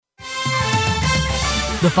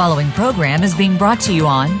The following program is being brought to you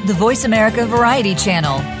on the Voice America Variety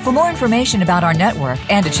Channel. For more information about our network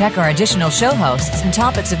and to check our additional show hosts and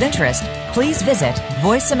topics of interest, please visit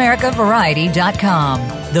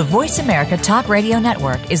voiceamericavariety.com. The Voice America Talk Radio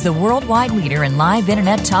Network is the worldwide leader in live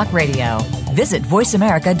Internet talk radio. Visit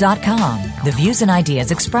voiceamerica.com. The views and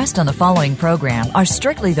ideas expressed on the following program are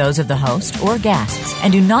strictly those of the host or guests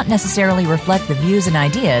and do not necessarily reflect the views and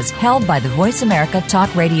ideas held by the Voice America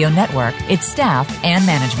Talk Radio Network, its staff, and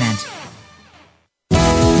management.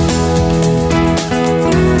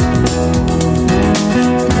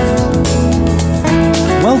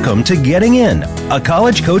 Welcome to Getting In, a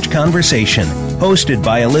college coach conversation, hosted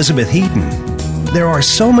by Elizabeth Heaton. There are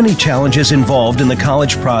so many challenges involved in the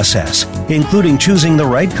college process, including choosing the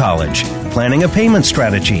right college, planning a payment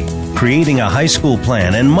strategy, creating a high school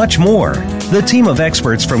plan, and much more. The team of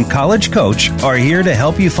experts from College Coach are here to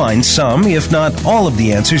help you find some, if not all, of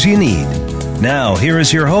the answers you need. Now, here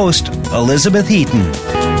is your host, Elizabeth Heaton.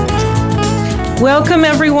 Welcome,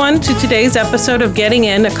 everyone, to today's episode of Getting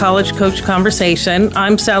In, a College Coach Conversation.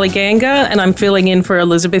 I'm Sally Ganga, and I'm filling in for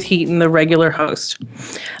Elizabeth Heaton, the regular host.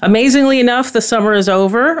 Amazingly enough, the summer is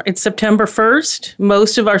over. It's September 1st.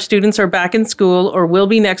 Most of our students are back in school or will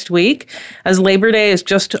be next week, as Labor Day is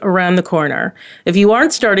just around the corner. If you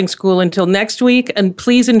aren't starting school until next week, and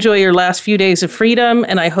please enjoy your last few days of freedom,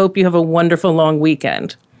 and I hope you have a wonderful long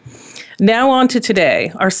weekend. Now on to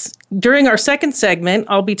today. During our second segment,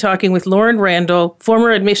 I'll be talking with Lauren Randall,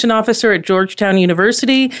 former admission officer at Georgetown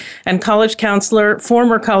University and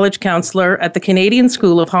former college counselor at the Canadian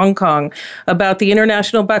School of Hong Kong, about the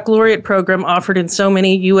International Baccalaureate program offered in so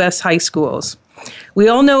many U.S. high schools. We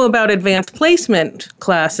all know about advanced placement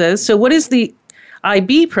classes, so what is the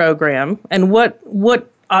IB program and what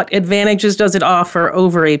advantages does it offer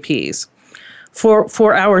over APs?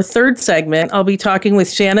 For our third segment, I'll be talking with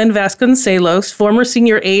Shannon Vasconcelos, former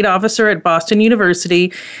senior aid officer at Boston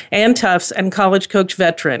University and Tufts and college coach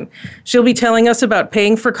veteran. She'll be telling us about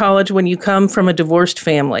paying for college when you come from a divorced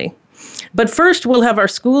family. But first, we'll have our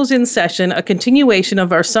Schools in Session, a continuation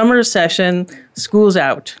of our summer session, Schools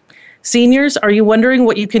Out. Seniors, are you wondering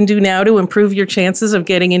what you can do now to improve your chances of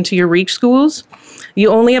getting into your REACH schools? You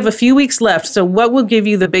only have a few weeks left, so what will give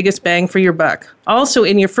you the biggest bang for your buck? Also,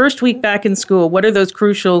 in your first week back in school, what are those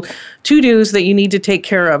crucial to-dos that you need to take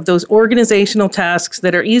care of, those organizational tasks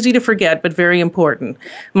that are easy to forget but very important?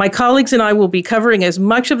 My colleagues and I will be covering as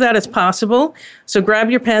much of that as possible, so grab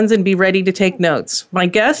your pens and be ready to take notes. My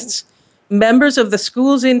guests, members of the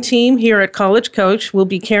Schools In team here at College Coach, will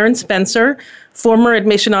be Karen Spencer, former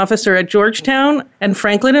admission officer at Georgetown and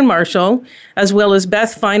Franklin and Marshall, as well as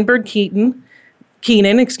Beth Feinberg-Keenan,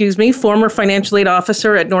 former financial aid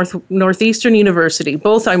officer at Northeastern University.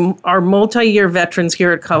 Both are multi-year veterans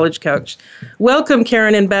here at College Coach. Welcome,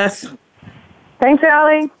 Karen and Beth. Thanks,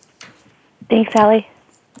 Allie. Thanks, Allie.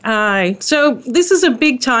 Hi. So this is a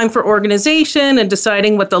big time for organization and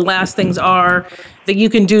deciding what the last things are that you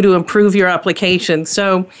can do to improve your application.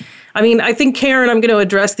 So, I think, Karen, I'm going to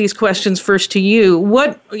address these questions first to you.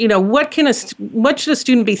 What should a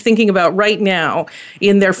student be thinking about right now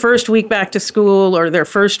in their first week back to school, or their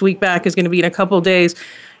first week back is going to be in a couple of days?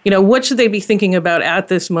 What should they be thinking about at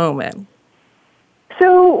this moment?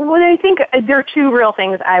 So what I think there are two real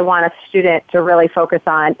things I want a student to really focus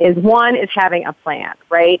on is, one is having a plan,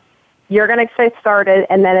 right? You're going to get started,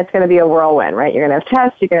 and then it's going to be a whirlwind, right? You're going to have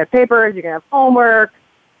tests, you're going to have papers, you're going to have homework,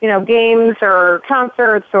 games or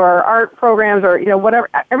concerts or art programs or, whatever.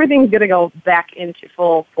 Everything's going to go back into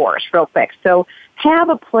full force real quick. So have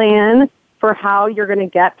a plan for how you're going to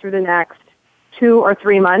get through the next 2 or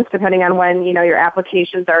 3 months, depending on when, your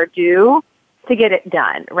applications are due, to get it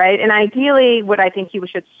done, right? And ideally, what I think you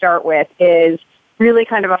should start with is really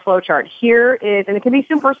kind of a flow chart. Here is, and it can be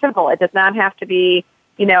super simple. It does not have to be,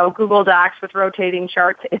 Google Docs with rotating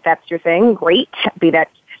charts. If that's your thing, great.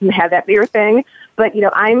 Have that be your thing. But,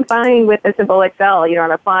 I'm fine with a simple Excel.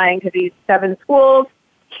 I'm applying to these 7 schools.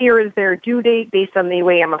 Here is their due date based on the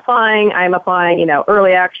way I'm applying. I'm applying,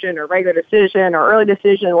 early action or regular decision or early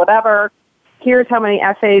decision, whatever. Here's how many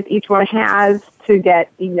essays each one has to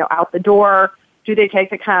get, out the door. Do they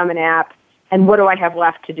take the Common App? And what do I have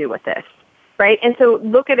left to do with this? Right? And so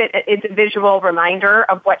look at it as a visual reminder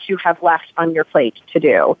of what you have left on your plate to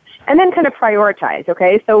do. And then kind of prioritize,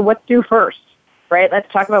 okay? So what's due first? Right?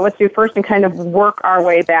 Let's talk about what's due first and kind of work our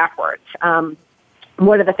way backwards.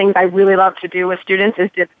 One of the things I really love to do with students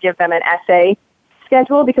is just give them an essay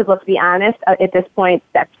schedule, because let's be honest, at this point,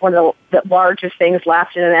 that's one of the largest things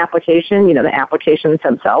left in an application. The applications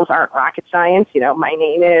themselves aren't rocket science. My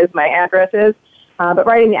name is, my address is. But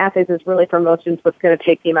writing the essays is really, for most students, what's going to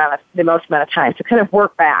take the most amount of time. So kind of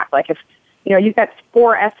work back. Like if you've got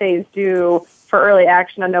 4 essays due for early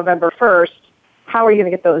action on November 1st. How are you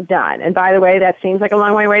going to get those done? And by the way, that seems like a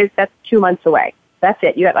long way away. That's 2 months away. That's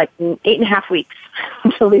it. You got like 8.5 weeks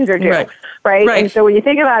until these are due, right? And so when you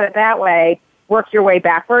think about it that way, work your way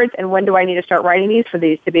backwards. And when do I need to start writing these for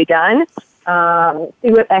these to be done?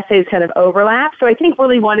 See what essays kind of overlap. So I think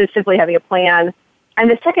really one is simply having a plan. And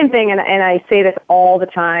the second thing, and I say this all the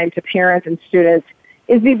time to parents and students,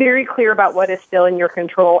 is be very clear about what is still in your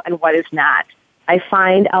control and what is not. I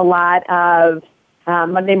find a lot of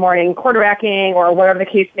Monday morning quarterbacking or whatever the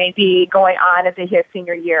case may be going on as they hit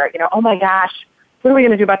senior year. Oh my gosh, what are we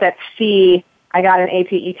going to do about that C I got an AP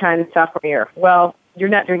Econ sophomore year? Well, you're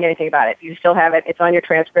not doing anything about it. You still have it. It's on your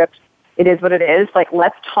transcript. It is what it is. Like,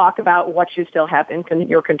 let's talk about what you still have in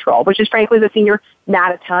your control, which is frankly the senior,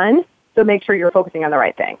 not a ton. So make sure you're focusing on the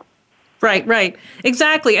right thing. Right.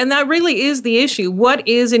 Exactly. And that really is the issue. What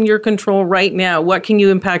is in your control right now? What can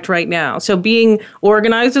you impact right now? So being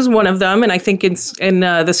organized is one of them. And I think in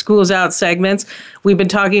the Schools Out segments, we've been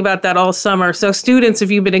talking about that all summer. So students,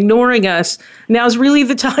 if you've been ignoring us, now's really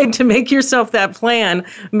the time to make yourself that plan,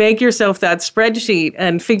 make yourself that spreadsheet,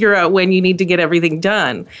 and figure out when you need to get everything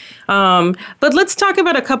done. But let's talk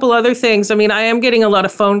about a couple other things. I mean, I am getting a lot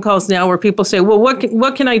of phone calls now where people say, well,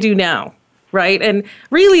 what can I do now? Right. And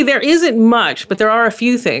really, there isn't much, but there are a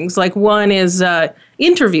few things. Like one is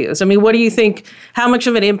interviews. I mean, what do you think? How much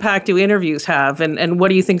of an impact do interviews have? And what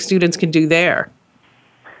do you think students can do there?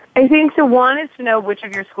 I think so. One is to know which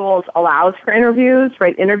of your schools allows for interviews,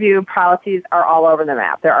 right? Interview policies are all over the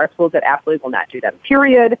map. There are schools that absolutely will not do them,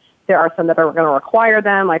 period. There are some that are going to require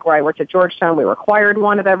them. Like where I worked at Georgetown, we required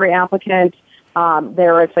one of every applicant.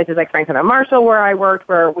 There are places like Franklin and Marshall where I worked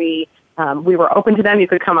where we were open to them. You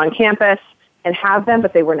could come on campus and have them,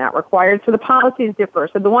 but they were not required. So the policies differ.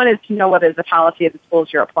 So the one is to know what is the policy of the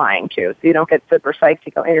schools you're applying to, so you don't get super psyched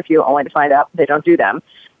to go interview only to find out they don't do them.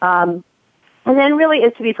 And then really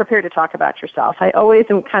is to be prepared to talk about yourself. I always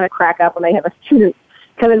am kind of crack up when I have a student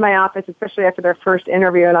come in my office, especially after their first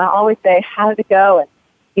interview, and I always say, how did it go? And,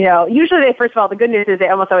 usually they, first of all, the good news is they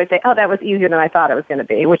almost always say, oh, that was easier than I thought it was going to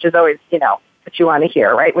be, which is always, what you want to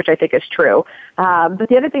hear, right? Which I think is true. But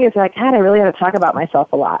the other thing is like, God, I really have to talk about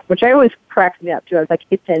myself a lot, which I always cracks me up too. I was like,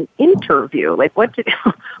 it's an interview. Like, what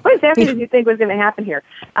exactly did you think was going to happen here?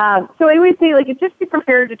 So I always say, like, just be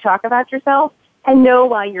prepared to talk about yourself and know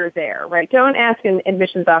why you're there, right? Don't ask an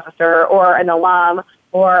admissions officer or an alum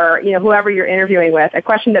or, whoever you're interviewing with a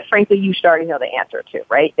question that, frankly, you should already know the answer to,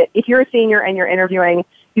 right? If you're a senior and you're interviewing,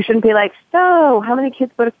 you shouldn't be like, so how many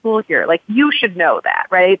kids go to school here? Like, you should know that,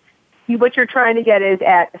 right? What you're trying to get is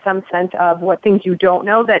at some sense of what things you don't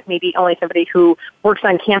know that maybe only somebody who works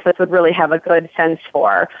on campus would really have a good sense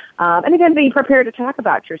for. And again, be prepared to talk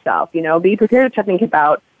about yourself, be prepared to think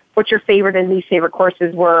about what your favorite and least favorite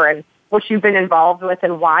courses were and what you've been involved with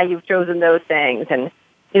and why you've chosen those things. And,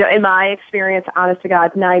 in my experience, honest to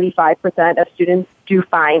God, 95% of students do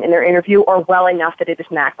fine in their interview or well enough that it is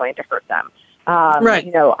not going to hurt them. Right.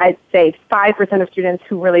 I'd say 5% of students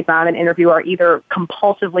who really bomb an interview are either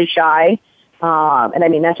compulsively shy, and I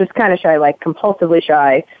mean, not just kind of shy, like compulsively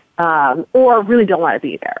shy, or really don't want to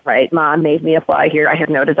be there, right? Mom made me apply here. I have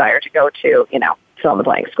no desire to go to, fill in the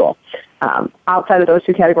blank school. Outside of those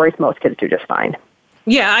two categories, most kids do just fine.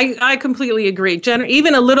 Yeah, I completely agree.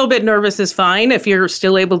 Even a little bit nervous is fine if you're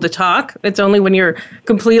still able to talk. It's only when you're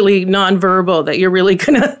completely nonverbal that you're really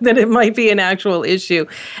that it might be an actual issue.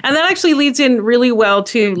 And that actually leads in really well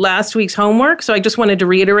to last week's homework. So I just wanted to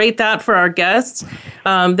reiterate that for our guests.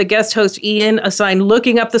 The guest host, Ian, assigned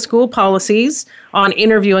looking up the school policies on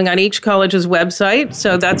interviewing on each college's website.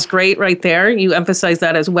 So that's great right there. You emphasize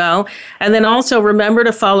that as well. And then also remember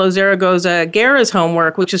to follow Zaragoza Guerra's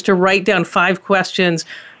homework, which is to write down 5 questions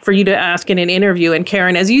for you to ask in an interview. And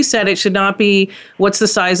Karen, as you said, it should not be what's the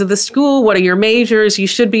size of the school, what are your majors? You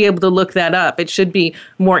should be able to look that up. It should be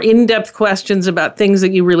more in-depth questions about things that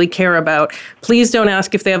you really care about. Please don't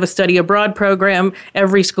ask if they have a study abroad program.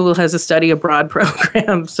 Every school has a study abroad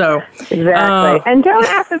program. So exactly. And don't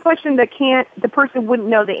ask a question that the person wouldn't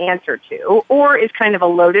know the answer to, or is kind of a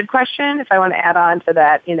loaded question. If I want to add on to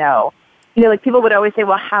that, like people would always say,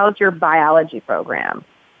 well, how's your biology program?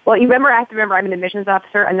 Well, I have to remember I'm an admissions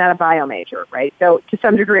officer. I'm not a bio major, right? So to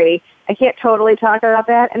some degree, I can't totally talk about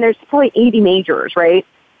that. And there's probably 80 majors, right?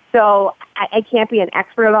 So I can't be an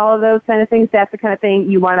expert at all of those kind of things. That's the kind of thing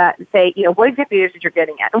you want to say, what exactly is it you're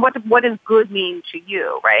getting at? And what does good mean to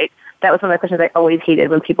you, right? That was one of the questions I always hated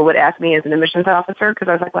when people would ask me as an admissions officer, because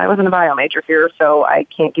I was like, well, I wasn't a bio major here, so I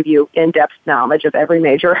can't give you in-depth knowledge of every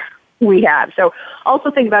major we have. So also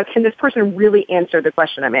think about, can this person really answer the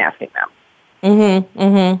question I'm asking them?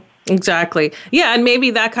 Exactly. Yeah, and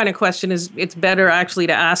maybe that kind of question it's better actually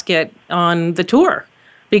to ask it on the tour.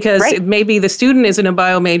 Because maybe the student isn't a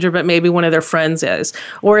bio major, but maybe one of their friends is.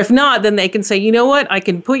 Or if not, then they can say, you know what, I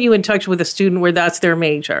can put you in touch with a student where that's their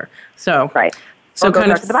major. So, So go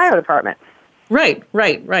talk to the bio department. Right.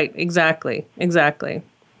 Exactly.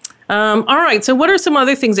 All right. So what are some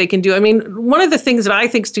other things they can do? I mean, one of the things that I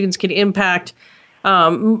think students can impact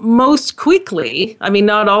most quickly, I mean,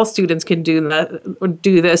 not all students can do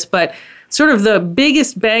this, but sort of the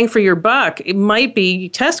biggest bang for your buck, it might be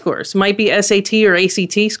test scores, might be SAT or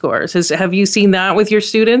ACT scores. Have you seen that with your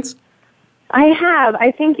students? I have.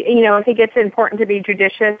 I think it's important to be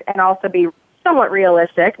judicious and also be somewhat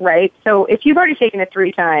realistic, right? So if you've already taken it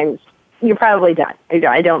 3 times, you're probably done.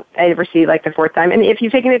 I ever see like the 4th time. And if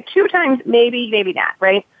you've taken it 2 times, maybe not,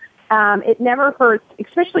 right? It never hurts,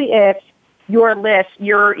 especially if your list,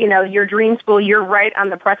 your dream school, you're right on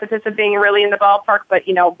the precipice of being really in the ballpark, but,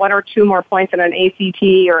 1 or 2 more points on an ACT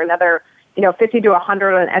or another, 50 to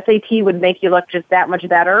 100 on an SAT would make you look just that much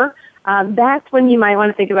better. That's when you might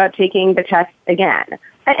want to think about taking the test again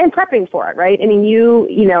and prepping for it, right? I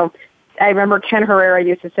mean, I remember Ken Herrera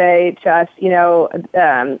used to say to us,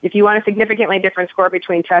 if you want a significantly different score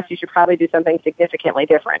between tests, you should probably do something significantly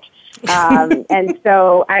different. And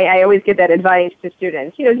so I always give that advice to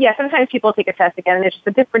students. Sometimes people take a test again and it's just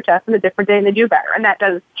a different test and a different day and they do better. And that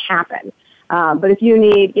does happen. But if you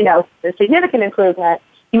need, a significant improvement,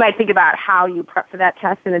 you might think about how you prep for that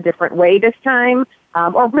test in a different way this time,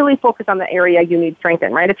 or really focus on the area you need strength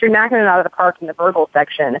in, right? If you're knocking it out of the park in the verbal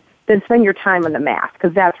section, then spend your time on the math,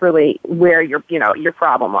 because that's really where your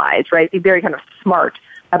problem lies, right? Be very kind of smart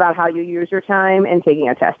about how you use your time and taking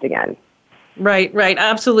a test again. Right,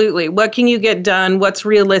 absolutely. What can you get done? What's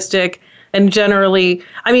realistic? And generally,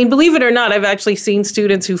 I mean, believe it or not, I've actually seen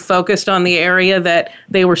students who focused on the area that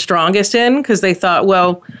they were strongest in because they thought,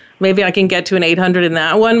 well, maybe I can get to an 800 in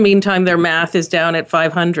that one. Meantime, their math is down at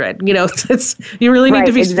 500. You really need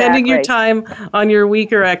to be spending your time on your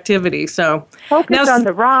weaker activity. So focus on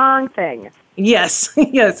the wrong thing. Yes,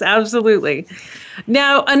 absolutely.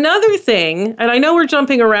 Now, another thing, and I know we're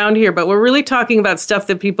jumping around here, but we're really talking about stuff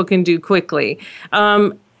that people can do quickly.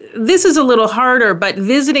 This is a little harder, but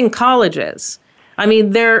visiting colleges. I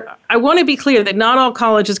mean, I want to be clear that not all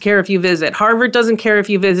colleges care if you visit. Harvard doesn't care if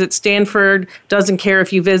you visit. Stanford doesn't care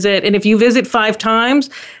if you visit. And if you visit 5 times,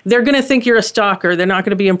 they're going to think you're a stalker. They're not going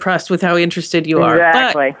to be impressed with how interested you are.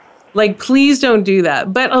 Exactly. But, please don't do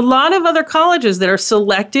that. But a lot of other colleges that are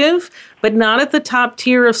selective, but not at the top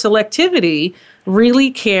tier of selectivity,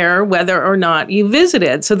 really care whether or not you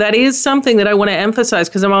visited. So that is something that I want to emphasize,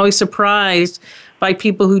 because I'm always surprised by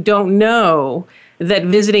people who don't know that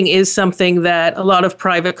visiting is something that a lot of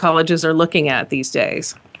private colleges are looking at these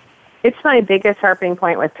days. It's my biggest harping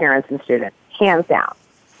point with parents and students, hands down,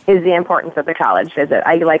 is the importance of the college visit.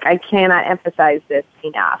 I cannot emphasize this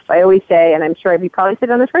enough. I always say, and I'm sure you probably said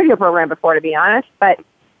it on this radio program before, to be honest, but,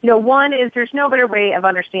 one is there's no better way of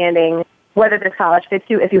understanding whether this college fits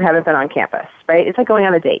you if you haven't been on campus, right? It's like going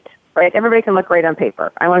on a date, right? Everybody can look great on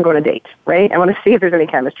paper. I want to go on a date, right? I want to see if there's any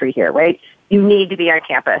chemistry here, right? You need to be on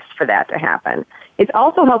campus for that to happen. It's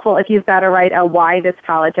also helpful if you've got to write a why this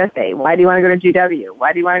college essay. Why do you want to go to GW?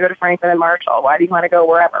 Why do you want to go to Franklin and Marshall? Why do you want to go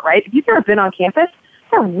wherever, right? If you've never been on campus,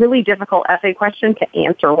 it's a really difficult essay question to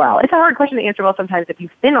answer well. It's a hard question to answer well sometimes if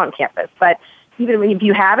you've been on campus, but even if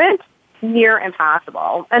you haven't, near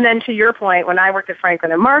impossible. And then to your point, when I worked at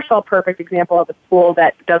Franklin and Marshall, perfect example of a school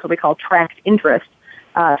that does what we call tracked interest,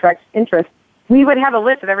 we would have a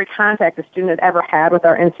list of every contact a student had ever had with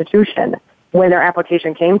our institution when their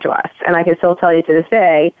application came to us. And I can still tell you to this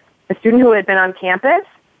day, a student who had been on campus,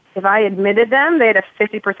 if I admitted them, they had a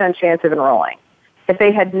 50% chance of enrolling. If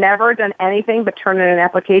they had never done anything but turn in an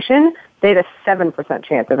application, they had a 7%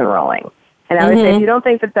 chance of enrolling. And I would say, if you don't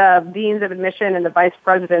think that the deans of admission and the vice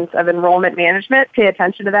presidents of enrollment management pay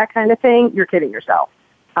attention to that kind of thing, you're kidding yourself.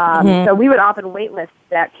 So we would often waitlist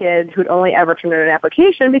that kid who'd only ever turned in an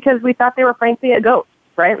application because we thought they were frankly a ghost,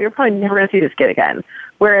 right? We were probably never going to see this kid again.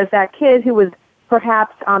 Whereas that kid who was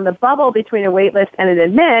perhaps on the bubble between a waitlist and an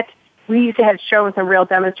admit, we had shown some real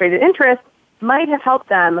demonstrated interest, might have helped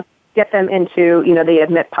them get them into, the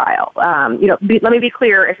admit pile. Let me be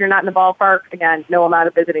clear, if you're not in the ballpark, again, no amount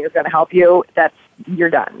of visiting is going to help you. You're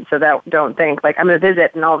done. So don't think, I'm going to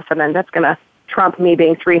visit and all of a sudden that's going to trump me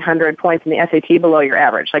being 300 points in the SAT below your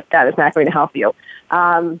average. That is not going to help you.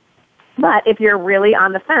 But if you're really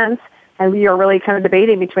on the fence and you're really kind of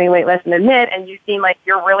debating between waitlist and admit and you seem like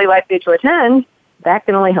you're really likely to attend, that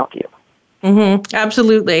can only help you.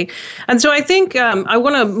 Absolutely. And so I think I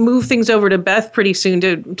want to move things over to Beth pretty soon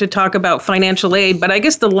to talk about financial aid. But I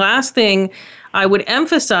guess the last thing I would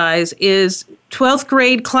emphasize is 12th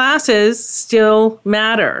grade classes still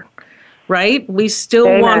matter, right? We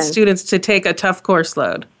still want students to take a tough course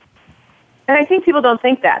load. And I think people don't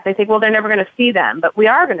think that. They think, well, they're never going to see them, but we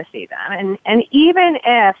are going to see them. And even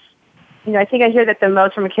if, I think I hear that the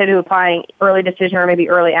most from a kid who's applying early decision or maybe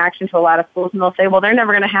early action to a lot of schools, and they'll say, well, they're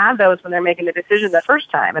never going to have those when they're making the decision the first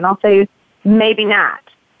time. And I'll say, maybe not.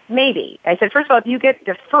 Maybe. I said, first of all, if you get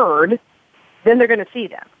deferred, then they're going to see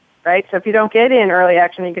them, right? So if you don't get in early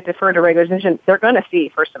action and you get deferred to regular decision, they're going to see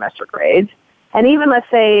first semester grades. And even let's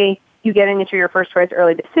say you get into your first choice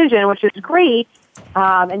early decision, which is great,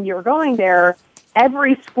 and you're going there,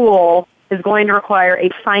 every school is going to require a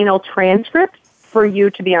final transcript for you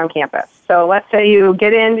to be on campus. So let's say you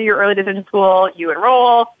get into your early decision school, you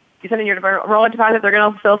enroll, you send in your enrollment deposit, they're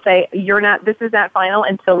going to still say, this is not final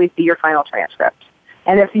until we see your final transcript.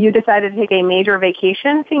 And if you decided to take a major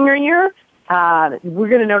vacation senior year, we're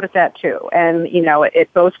going to notice that too. And,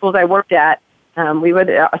 at those schools I worked at, we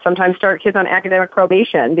would sometimes start kids on academic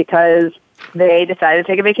probation because they decided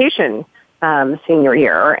to take a vacation senior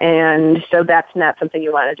year. And so that's not something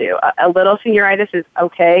you want to do. A little senioritis is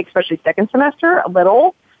okay, especially second semester. A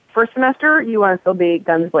little first semester, you want to still be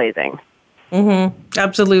guns blazing.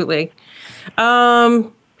 Absolutely.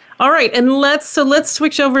 All right. And let's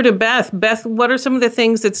switch over to Beth. Beth, what are some of the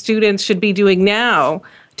things that students should be doing now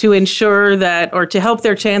to ensure that, or to help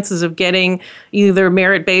their chances of getting either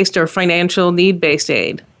merit-based or financial need-based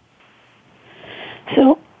aid?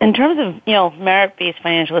 So in terms of, merit-based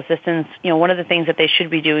financial assistance, one of the things that they should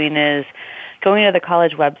be doing is going to the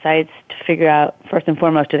college websites to figure out, first and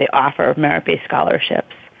foremost, do they offer merit-based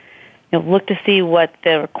scholarships? Look to see what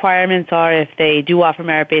the requirements are if they do offer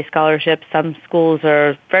merit-based scholarships. Some schools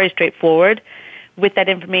are very straightforward with that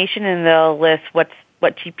information, and they'll list what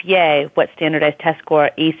GPA, what standardized test score,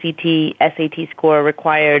 ACT, SAT score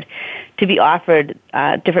required to be offered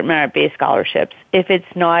different merit-based scholarships. If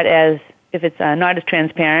it's not as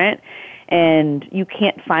transparent and you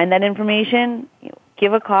can't find that information,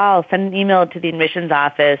 give a call, send an email to the admissions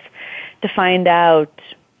office to find out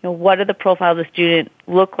what do the profile of the student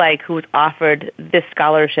look like who was offered this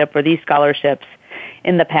scholarship or these scholarships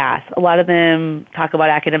in the past. A lot of them talk about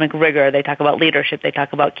academic rigor, they talk about leadership, they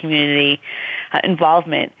talk about community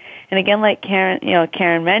involvement. And again, like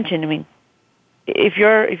Karen mentioned, if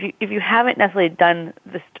you haven't necessarily done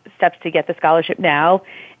the steps to get the scholarship now,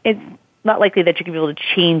 it's not likely that you can be able to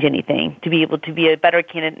change anything to be able to be a better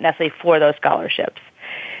candidate necessarily for those scholarships.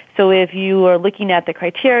 So if you are looking at the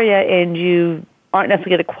criteria and you aren't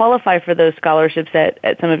necessarily going to qualify for those scholarships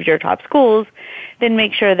at some of your top schools, then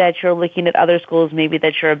make sure that you're looking at other schools maybe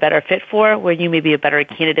that you're a better fit for, where you may be a better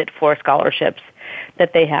candidate for scholarships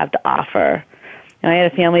that they have to offer. I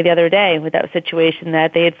had a family the other day with that situation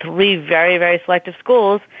that they had 3 very, very selective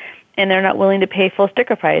schools, and they're not willing to pay full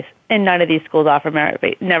sticker price, and none of these schools offer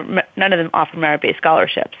none of them offer merit-based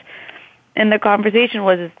scholarships. And the conversation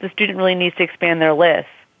was the student really needs to expand their list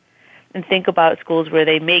and think about schools where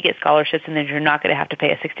they may get scholarships and then you're not going to have to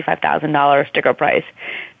pay a $65,000 sticker price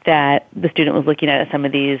that the student was looking at some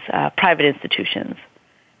of these private institutions.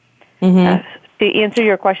 To answer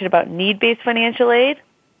your question about need-based financial aid,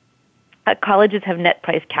 colleges have net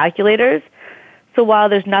price calculators. So while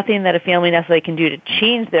there's nothing that a family necessarily can do to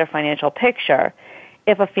change their financial picture,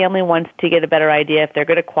 if a family wants to get a better idea if they're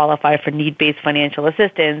going to qualify for need-based financial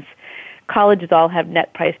assistance, colleges all have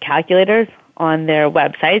net price calculators on their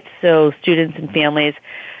websites, so students and families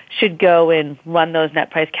should go and run those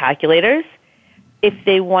net price calculators. If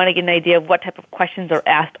they want to get an idea of what type of questions are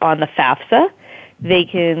asked on the FAFSA, they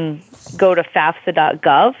can go to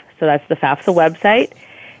FAFSA.gov, so that's the FAFSA website.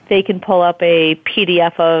 They can pull up a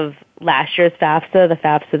PDF of last year's FAFSA, the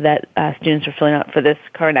FAFSA that students are filling out for this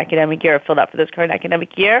current academic year, or filled out for this current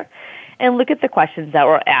academic year, and look at the questions that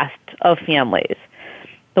were asked of families.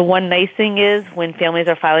 The one nice thing is when families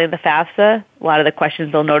are filing the FAFSA, a lot of the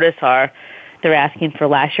questions they'll notice are they're asking for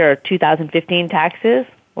last year 2015 taxes.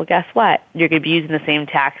 Well, guess what? You're going to be using the same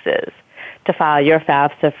taxes to file your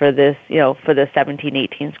FAFSA for this, for the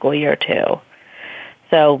 17-18 school year too.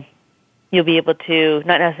 So you'll be able to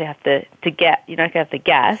not necessarily have to get, you're not going to have to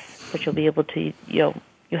guess, but you'll be able to, you'll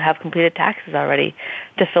have completed taxes already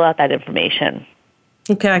to fill out that information.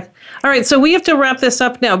 Okay. All right. So we have to wrap this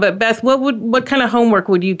up now. But Beth, what kind of homework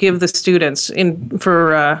would you give the students who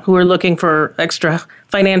are looking for extra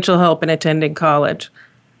financial help in attending college?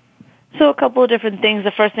 So a couple of different things.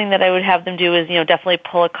 The first thing that I would have them do is, definitely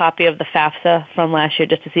pull a copy of the FAFSA from last year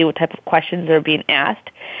just to see what type of questions are being asked,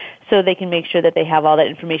 so they can make sure that they have all that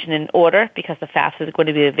information in order, because the FAFSA is going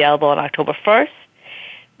to be available on October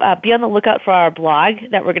 1st. Be on the lookout for our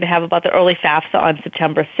blog that we're going to have about the early FAFSA on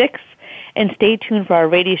September 6th. And stay tuned for our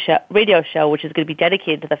radio show, which is going to be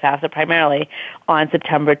dedicated to the FAFSA primarily on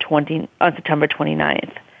September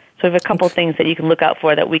 29th. So we have a couple of things that you can look out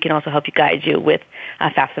for that we can also help you guide you with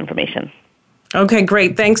FAFSA information. Okay,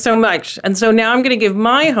 great. Thanks so much. And so now I'm going to give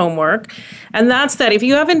my homework, and that's that if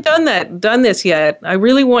you haven't done this yet, I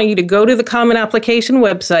really want you to go to the Common Application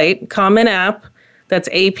website, Common App, that's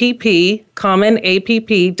APP,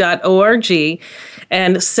 commonapp.org,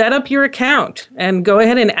 and set up your account and go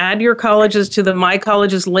ahead and add your colleges to the My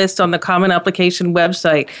Colleges list on the Common Application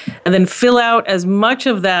website, and then fill out as much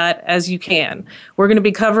of that as you can. We're going to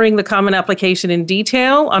be covering the Common Application in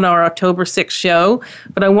detail on our October 6th show,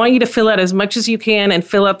 but I want you to fill out as much as you can and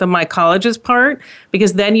fill out the My Colleges part,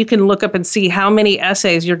 because then you can look up and see how many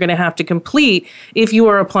essays you're going to have to complete if you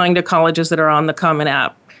are applying to colleges that are on the Common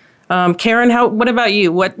App. Karen, what about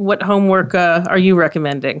you? What homework are you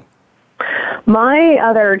recommending? My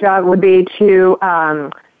other job would be to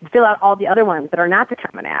fill out all the other ones that are not the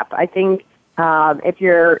Common App. I think if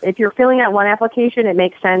you're filling out one application, it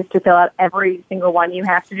makes sense to fill out every single one you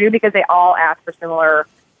have to do, because they all ask for similar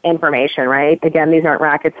information, right? Again, these aren't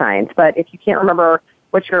rocket science, but if you can't remember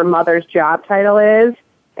what your mother's job title is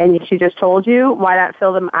and she just told you, why not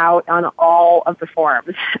fill them out on all of the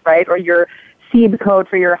forms, right? Or your SEEB code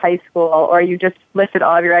for your high school, or you just listed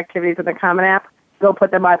all of your activities in the Common App, go put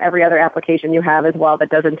them on every other application you have as well that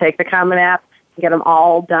doesn't take the Common App, get them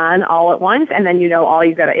all done all at once, and then all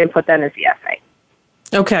you've got to input then is the essay.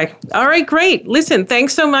 Okay. All right, great. Listen,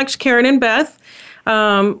 thanks so much, Karen and Beth.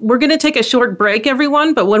 We're going to take a short break,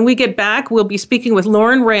 everyone, but when we get back, we'll be speaking with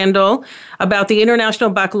Lauren Randall about the International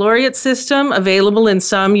Baccalaureate system available in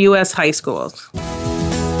some U.S. high schools.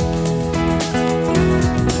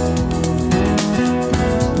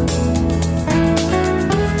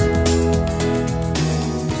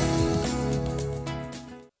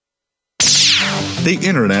 The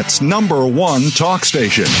Internet's #1 talk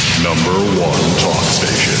station. #1 talk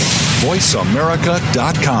station.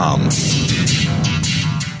 VoiceAmerica.com.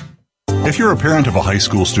 If you're a parent of a high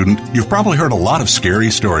school student, you've probably heard a lot of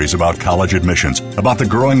scary stories about college admissions, about the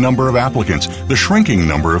growing number of applicants, the shrinking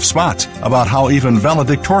number of spots, about how even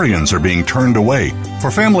valedictorians are being turned away.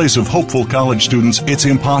 For families of hopeful college students, it's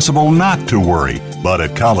impossible not to worry. But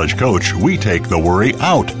at College Coach, we take the worry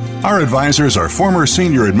out. Our advisors are former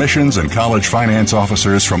senior admissions and college finance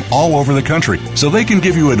officers from all over the country, so they can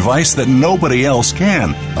give you advice that nobody else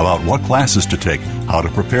can about what classes to take, how to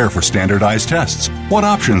prepare for standardized tests, what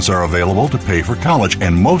options are available to pay for college,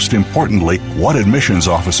 and most importantly, what admissions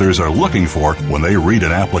officers are looking for when they read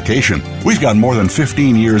an application. We've got more than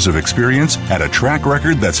 15 years of experience and a track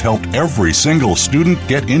record that's helped every single student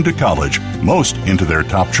get into college, most into their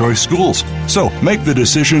top choice schools. So make the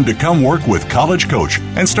decision to come work with College Coach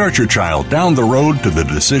and start your child down the road to the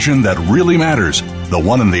decision that really matters, the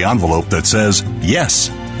one in the envelope that says yes.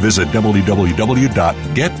 Visit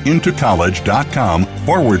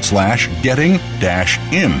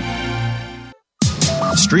www.getintocollege.com/getting-in.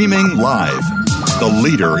 Streaming live, the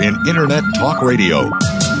leader in Internet talk radio,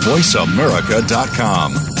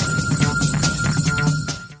 VoiceAmerica.com.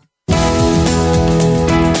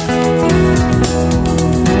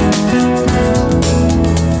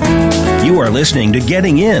 You are listening to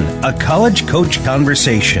Getting In, a College Coach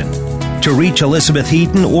Conversation. To reach Elizabeth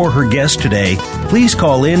Heaton or her guest today, please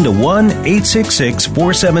call in to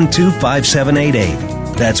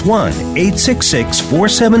 1-866-472-5788. That's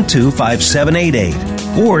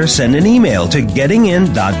 1-866-472-5788. Or send an email to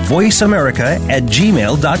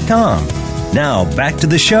gettingin.voiceamerica@gmail.com. Now, back to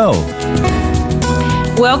the show.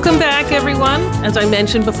 Welcome back, everyone. As I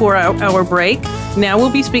mentioned before our break, now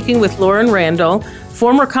we'll be speaking with Lauren Randall,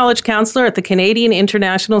 former college counselor at the Canadian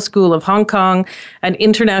International School of Hong Kong and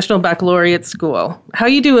International Baccalaureate School. How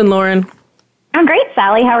you doing, Lauren? I'm great,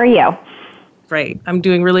 Sally. How are you? Great. I'm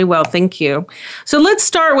doing really well. Thank you. So let's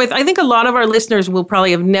start with, I think a lot of our listeners will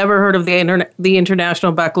probably have never heard of the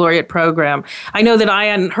International Baccalaureate program. I know that I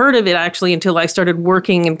hadn't heard of it actually until I started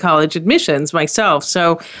working in college admissions myself.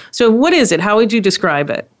 So what is it? How would you describe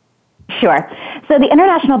it? Sure. So the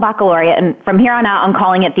International Baccalaureate, and from here on out, I'm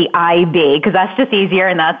calling it the IB because that's just easier,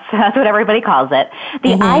 and that's what everybody calls it.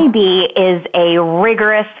 The IB is a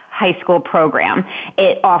rigorous high school program.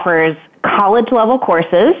 It offers college-level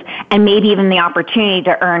courses and maybe even the opportunity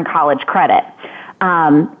to earn college credit.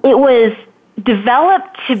 It was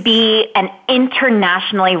developed to be an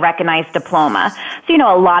internationally recognized diploma. So,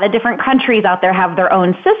 a lot of different countries out there have their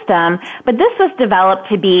own system, but this was developed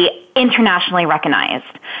to be internationally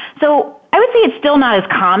recognized. So I would say it's still not as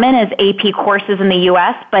common as AP courses in the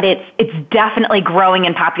U.S., but it's definitely growing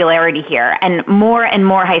in popularity here, and more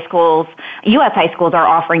high schools, U.S. high schools, are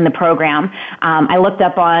offering the program. I looked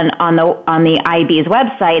up on the IB's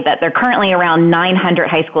website that there are currently around 900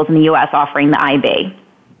 high schools in the U.S. offering the IB.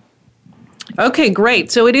 Okay,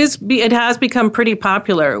 great. So it has become pretty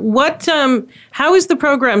popular. How is the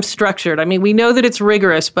program structured? I mean, we know that it's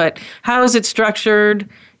rigorous, but how is it structured?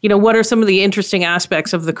 What are some of the interesting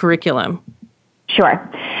aspects of the curriculum? Sure.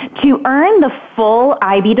 To earn the full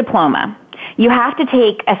IB diploma, you have to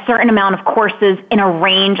take a certain amount of courses in a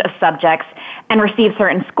range of subjects and receive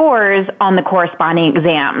certain scores on the corresponding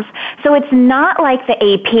exams. So it's not like the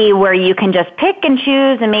AP where you can just pick and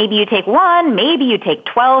choose, and maybe you take one, maybe you take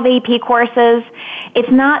 12 AP courses. It's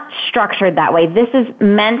not structured that way. This is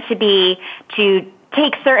meant to be to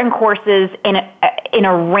take certain courses in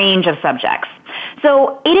a range of subjects.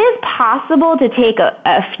 So it is possible to take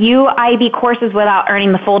a few IB courses without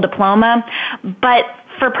earning the full diploma, but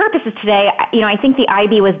for purposes today, I think the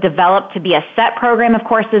IB was developed to be a set program of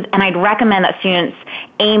courses, and I'd recommend that students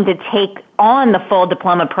aim to take on the full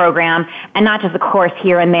diploma program and not just a course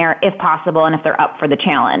here and there if possible and if they're up for the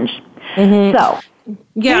challenge. Mm-hmm. So.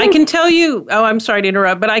 Yeah, I can tell you, I'm sorry to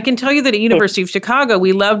interrupt, but I can tell you that at University of Chicago,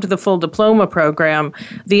 we loved the full diploma program.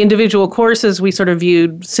 The individual courses we sort of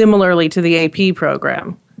viewed similarly to the AP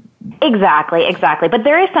program. Exactly. But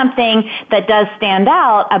there is something that does stand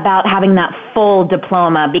out about having that full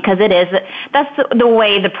diploma because that's the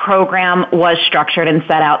way the program was structured and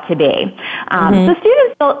set out to be. So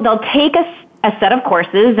students, they'll take a set of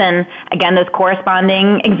courses, and again, those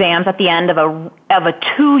corresponding exams at the end of a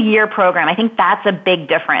 2-year program. I think that's a big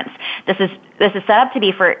difference. This is set up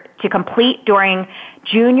to complete during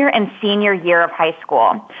junior and senior year of high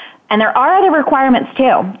school. And there are other requirements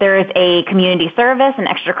too. There is a community service and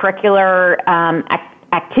extracurricular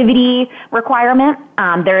activity requirement.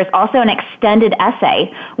 There is also an extended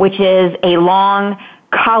essay, which is a long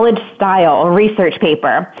college-style research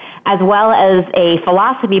paper, as well as a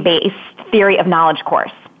philosophy-based theory of knowledge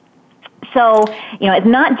course. So, it's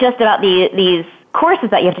not just about these courses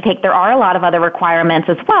that you have to take. There are a lot of other requirements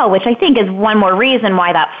as well, which I think is one more reason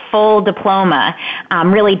why that full diploma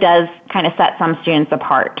really does kind of set some students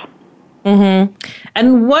apart. Mm-hmm.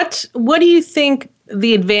 And what do you think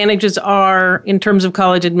the advantages are in terms of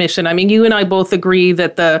college admission? I mean, you and I both agree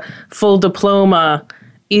that the full diploma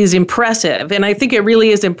is impressive. And I think it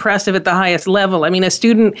really is impressive at the highest level. I mean, a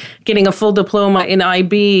student getting a full diploma in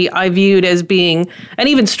IB, I viewed as being an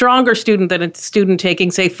even stronger student than a student taking,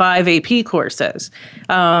 say, 5 AP courses,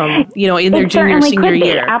 in their junior, senior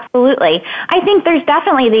year. Absolutely. I think there's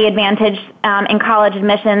definitely the advantage in college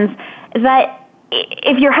admissions that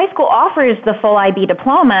if your high school offers the full IB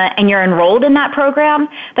diploma and you're enrolled in that program,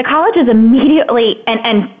 the college is immediately,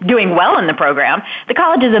 and doing well in the program, the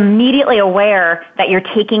college is immediately aware that you're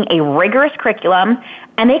taking a rigorous curriculum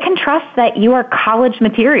and they can trust that you are college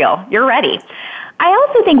material. You're ready. I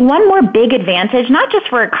also think one more big advantage, not just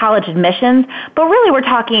for college admissions, but really we're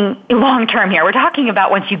talking long term here. We're talking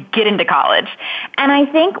about once you get into college. And I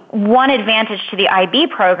think one advantage to the IB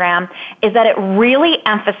program is that it really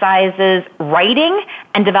emphasizes writing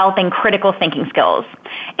and developing critical thinking skills.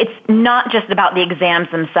 It's not just about the exams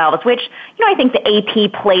themselves, which, I think the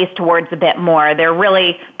AP plays towards a bit more. They're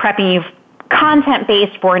really prepping you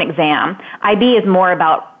content-based for an exam. IB is more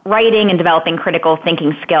about writing and developing critical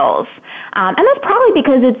thinking skills. And that's probably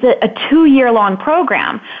because it's a 2-year-long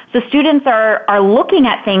program. So students are looking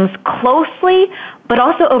at things closely, but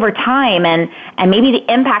also over time, and maybe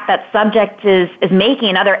the impact that subject is making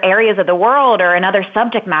in other areas of the world or in other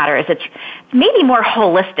subject matters. It's maybe more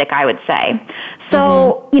holistic, I would say.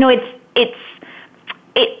 So,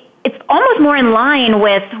 it's almost more in line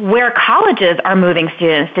with where colleges are moving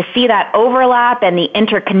students to see that overlap and the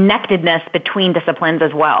interconnectedness between disciplines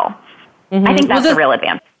as well. Mm-hmm. I think that's a real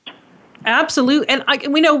advantage. Absolutely. And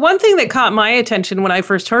we know one thing that caught my attention when I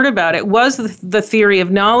first heard about it was the theory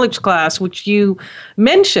of knowledge class, which you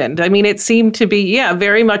mentioned. I mean, it seemed to be,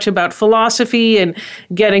 very much about philosophy and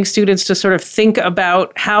getting students to sort of think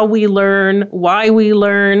about how we learn, why we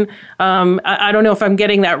learn. I don't know if I'm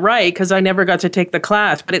getting that right because I never got to take the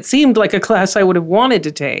class, but it seemed like a class I would have wanted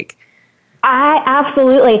to take.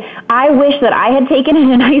 Absolutely. I wish that I had taken it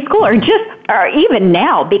in high school or even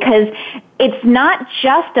now, because it's not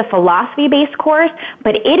just a philosophy-based course,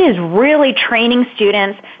 but it is really training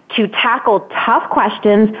students to tackle tough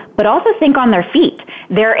questions, but also think on their feet.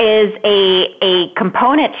 There is a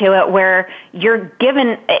component to it where you're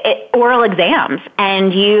given oral exams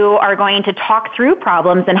and you are going to talk through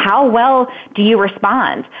problems, and how well do you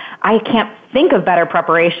respond? I can't think of better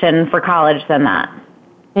preparation for college than that.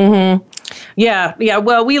 Mm-hmm. Yeah.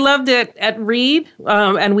 Well, we loved it at Reed,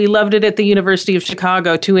 and we loved it at the University of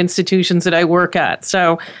Chicago, two institutions that I worked at.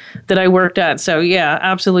 So yeah,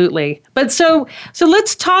 absolutely. But so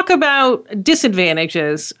let's talk about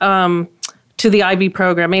disadvantages to the IB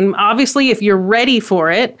program. I mean, obviously, if you're ready for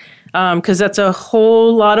it, because that's a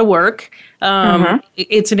whole lot of work.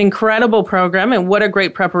 It's an incredible program, and what a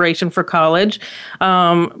great preparation for college.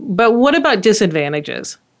 But what about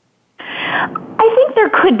disadvantages? I think there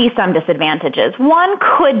could be some disadvantages. One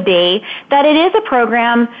could be that it is a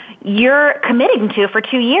program you're committing to for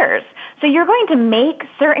 2 years. So you're going to make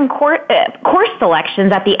certain course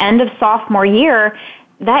selections at the end of sophomore year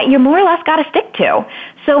that you more or less got to stick to.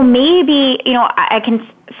 So maybe, I can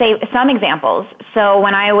say some examples. So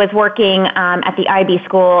when I was working at the IB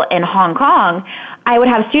school in Hong Kong, I would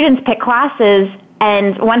have students pick classes.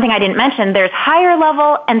 And one thing I didn't mention, there's higher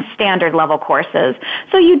level and standard level courses.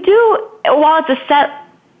 So you do, while it's a set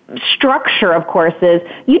structure of courses,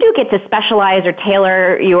 you do get to specialize or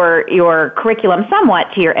tailor your curriculum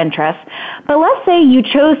somewhat to your interests. But let's say you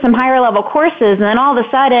chose some higher level courses, and then all of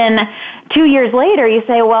a sudden, 2 years later, you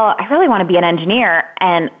say, well, I really want to be an engineer,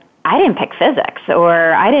 and I didn't pick physics,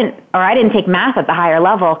 or I didn't take math at the higher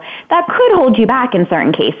level. That could hold you back in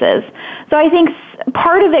certain cases. So I think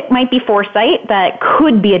part of it might be foresight that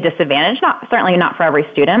could be a disadvantage, certainly not for every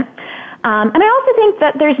student. And I also think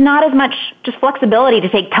that there's not as much just flexibility to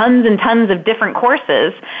take tons and tons of different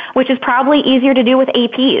courses, which is probably easier to do with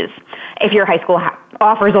APs if your high school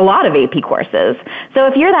offers a lot of AP courses. So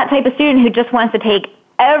if you're that type of student who just wants to take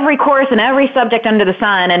every course and every subject under the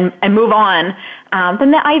sun and move on,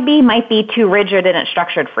 then the IB might be too rigid in its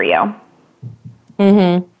structured for you.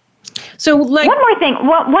 Mm-hmm. So, one more thing,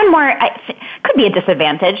 could be a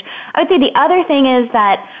disadvantage. I would say the other thing is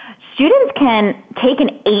that students can take an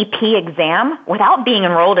AP exam without being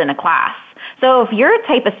enrolled in a class. So if you're a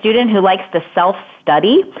type of student who likes to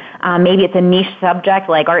self-study, maybe it's a niche subject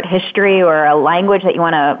like art history or a language that you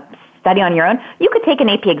want to study on your own, you could take an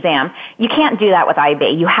AP exam. You can't do that with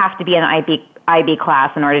IB. You have to be in an IB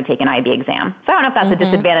class in order to take an IB exam. So I don't know if that's a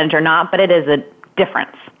disadvantage or not, but it is a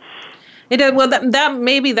difference. Well, that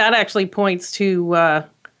maybe that actually points to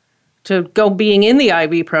go being in the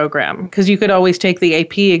IB program, because you could always take the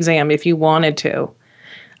AP exam if you wanted to.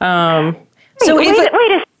 Wait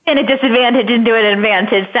a second, a disadvantage into an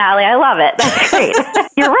advantage, Sally. I love it. That's great.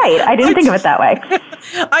 You're right. I didn't think of it that way.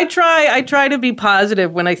 I try to be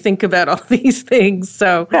positive when I think about all these things.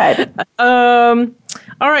 So good.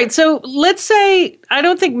 All right. So let's say, I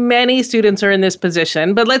don't think many students are in this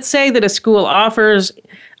position, but let's say that a school offers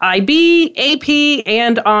IB, AP,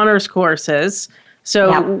 and honors courses.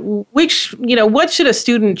 So what should a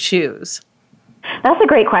student choose? That's a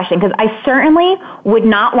great question, because I certainly would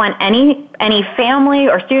not want any family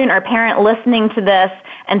or student or parent listening to this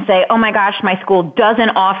and say, oh my gosh, my school doesn't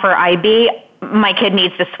offer IB, my kid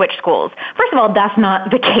needs to switch schools. First of all, that's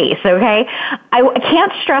not the case, okay? I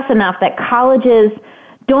can't stress enough that colleges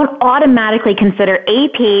don't automatically consider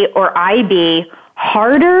AP or IB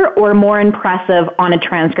harder or more impressive on a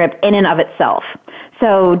transcript in and of itself.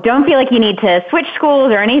 So don't feel like you need to switch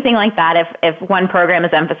schools or anything like that if one program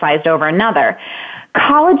is emphasized over another.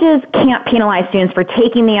 Colleges can't penalize students for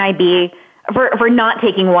taking the IB, for not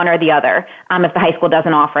taking one or the other if the high school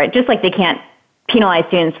doesn't offer it, just like they can't penalize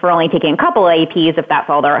students for only taking a couple of APs if that's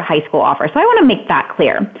all their high school offers. So I want to make that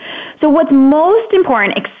clear. So what's most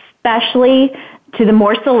important, especially to the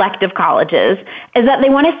more selective colleges, is that they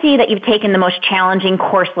want to see that you've taken the most challenging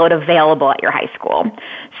course load available at your high school.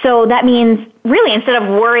 So that means, really, instead of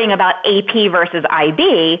worrying about AP versus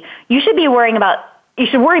IB, you should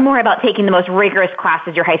worry more about taking the most rigorous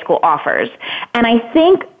classes your high school offers. And I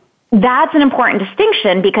think that's an important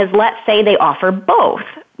distinction, because let's say they offer both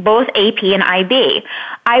AP and IB.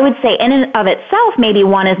 I would say in and of itself, maybe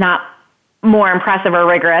one is not more impressive or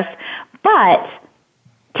rigorous, but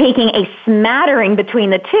taking a smattering between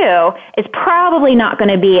the two is probably not going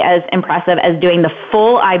to be as impressive as doing the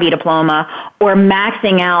full IB diploma or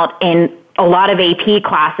maxing out in a lot of AP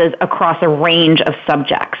classes across a range of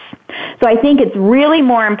subjects. So I think it's really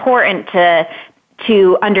more important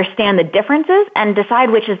to understand the differences and decide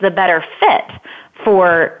which is the better fit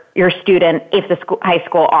for your student if the high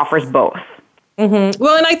school offers both. Mm-hmm.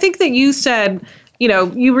 Well, and I think that you said,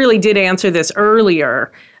 you really did answer this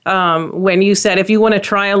earlier when you said if you want to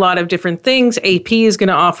try a lot of different things, AP is going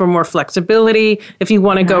to offer more flexibility. If you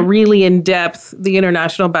want to go really in depth, the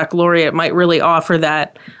International Baccalaureate might really offer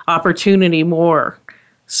that opportunity more.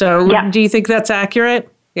 So do you think that's accurate?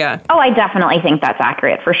 Yeah. Oh, I definitely think that's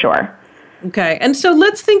accurate for sure. Okay. And so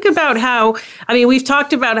let's think about how, we've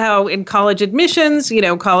talked about how in college admissions,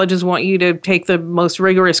 colleges want you to take the most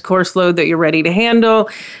rigorous course load that you're ready to handle.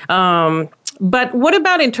 But what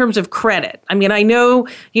about in terms of credit? I know,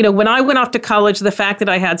 when I went off to college, the fact that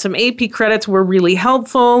I had some AP credits were really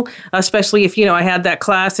helpful, especially if, I had that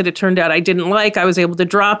class that it turned out I didn't like. I was able to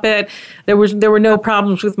drop it. There were no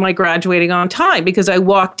problems with my graduating on time because I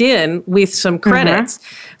walked in with some credits.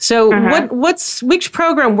 So which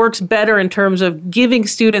program works better in terms of giving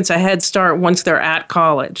students a head start once they're at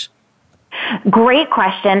college? Great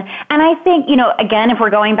question. And I think, again, if we're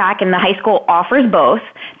going back and the high school offers both,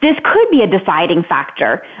 this could be a deciding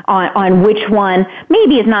factor on which one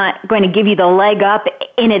maybe is not going to give you the leg up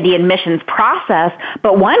in the admissions process,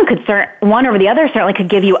 but one over the other certainly could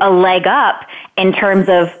give you a leg up in terms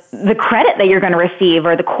of the credit that you're going to receive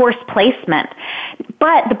or the course placement.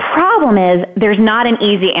 But the problem is there's not an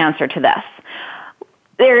easy answer to this.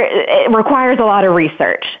 It requires a lot of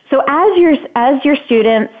research. So as your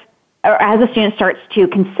students or as a student starts to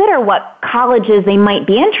consider what colleges they might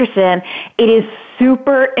be interested in, it is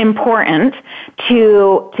super important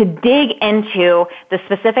to dig into the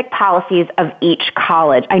specific policies of each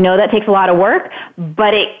college. I know that takes a lot of work,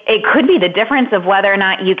 but it could be the difference of whether or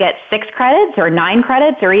not you get 6 credits or 9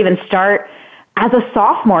 credits or even start as a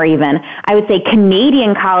sophomore even. I would say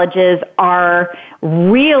Canadian colleges are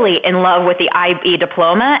really in love with the IB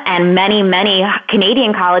diploma, and many, many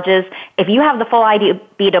Canadian colleges, if you have the full IB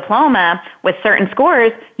diploma with certain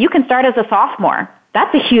scores, you can start as a sophomore.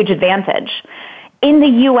 That's a huge advantage. In the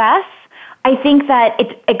U.S., I think that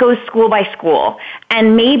it goes school by school,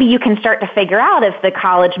 and maybe you can start to figure out if the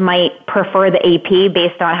college might prefer the AP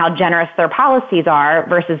based on how generous their policies are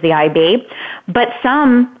versus the IB, but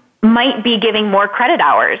some might be giving more credit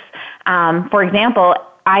hours. For example,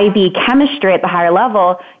 IB chemistry at the higher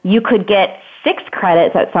level, you could get 6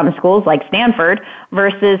 credits at some schools like Stanford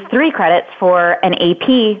versus 3 credits for an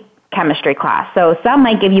AP chemistry class. So some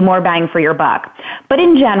might give you more bang for your buck. But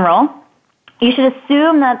in general, you should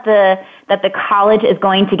assume that the college is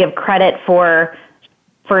going to give credit for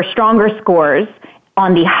stronger scores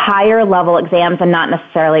on the higher level exams and not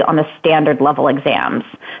necessarily on the standard level exams.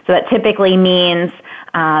 So that typically means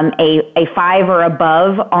a 5 or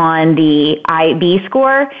above on the IB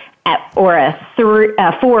score or a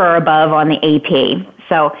 4 or above on the AP.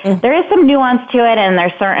 So there is some nuance to it, and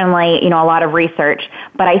there's certainly, a lot of research.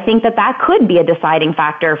 But I think that could be a deciding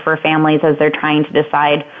factor for families as they're trying to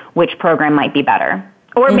decide which program might be better.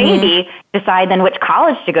 Or maybe decide then which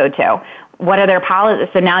college to go to. What are their policies?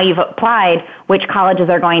 So now you've applied, which colleges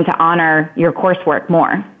are going to honor your coursework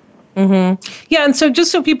more. Yeah, and so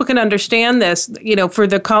just so people can understand this, for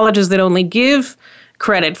the colleges that only give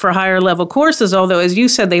credit for higher level courses, although as you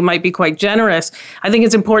said, they might be quite generous, I think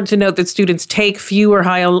it's important to note that students take fewer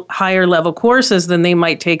higher level courses than they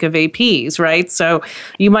might take of APs, right? So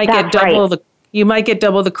you might get double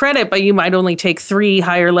the credit, but you might only take 3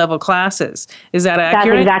 higher level classes. Is that accurate?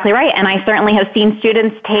 That's exactly right. And I certainly have seen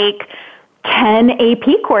students take 10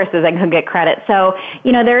 AP courses and could get credit. So,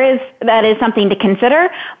 that is something to consider.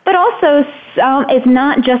 But also, it's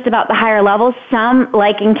not just about the higher levels. Some,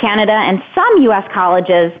 like in Canada and some U.S.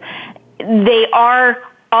 colleges, they are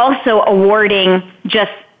also awarding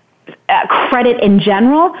just credit in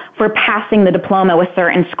general for passing the diploma with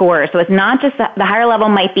certain scores. So it's not just the higher level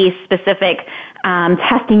might be specific,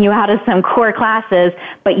 testing you out of some core classes,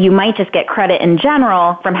 but you might just get credit in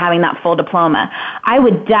general from having that full diploma. I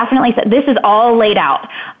would definitely say this is all laid out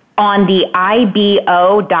on the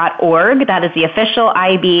IBO.org. That is the official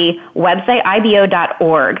IB website,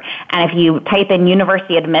 IBO.org. And if you type in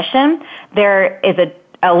university admission, there is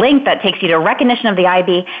a link that takes you to recognition of the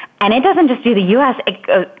IB, and it doesn't just do the U.S., it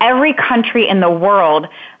goes every country in the world,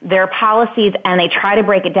 their policies, and they try to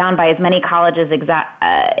break it down by as many colleges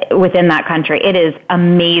within that country. It is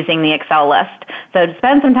amazing, the Excel list. So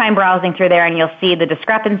spend some time browsing through there, and you'll see the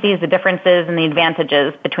discrepancies, the differences, and the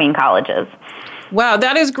advantages between colleges. Wow,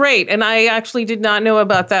 that is great. And I actually did not know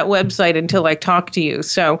about that website until I talked to you.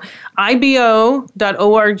 So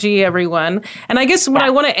ibo.org, everyone. And I guess what I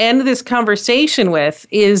want to end this conversation with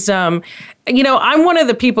is I'm one of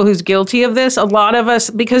the people who's guilty of this. A lot of us,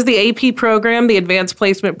 because the AP program, the advanced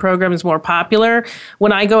placement program, is more popular.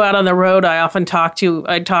 When I go out on the road, I often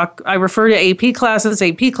I refer to AP classes,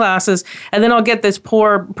 and then I'll get this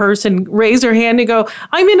poor person raise their hand and go,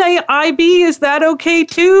 I'm in IB, is that okay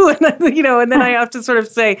too? And then I have to sort of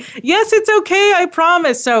say, yes, it's okay, I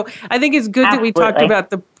promise. So I think it's good that we talked about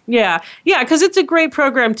because it's a great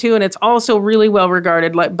program too, and it's also really well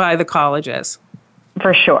regarded by the colleges.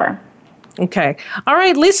 For sure. Okay. All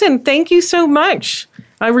right. Listen, thank you so much.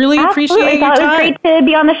 I really appreciate your time. It was great to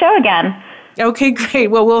be on the show again. Okay, great.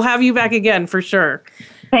 Well, we'll have you back again for sure.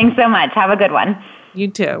 Thanks so much. Have a good one. You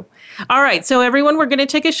too. All right. So everyone, we're going to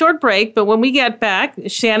take a short break, but when we get back,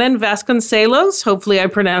 Shannon Vasconcelos, hopefully I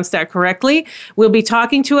pronounced that correctly, will be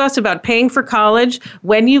talking to us about paying for college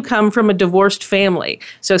when you come from a divorced family.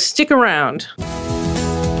 So stick around.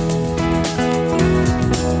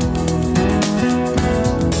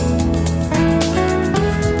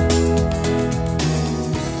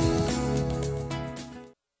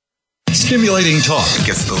 Stimulating talk. It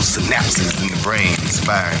gets those synapses in the brain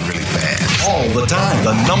firing really fast. All the time.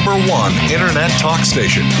 The #1 Internet talk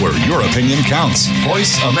station where your opinion counts.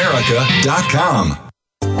 VoiceAmerica.com.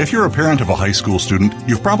 If you're a parent of a high school student,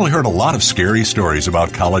 you've probably heard a lot of scary stories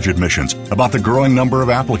about college admissions, about the growing number of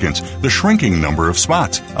applicants, the shrinking number of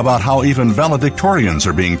spots, about how even valedictorians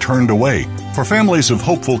are being turned away. For families of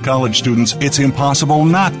hopeful college students, it's impossible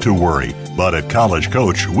not to worry. But at College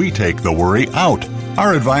Coach, we take the worry out.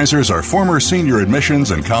 Our advisors are former senior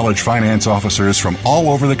admissions and college finance officers from all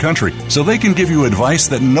over the country, so they can give you advice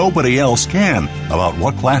that nobody else can about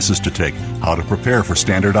what classes to take, how to prepare for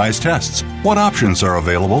standardized tests, what options are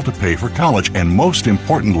available to pay for college, and most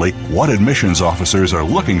importantly, what admissions officers are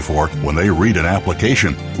looking for when they read an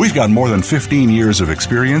application. We've got more than 15 years of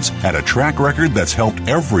experience and a track record that's helped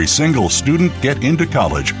every single student get into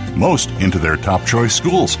college, most into their top choice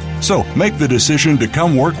schools. So make the decision to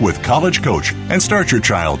come work with College Coach and start your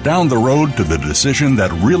child down the road to the decision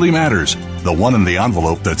that really matters, the one in the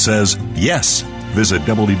envelope that says yes. Visit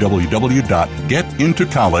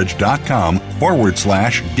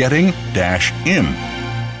www.getintocollege.com/getting-in.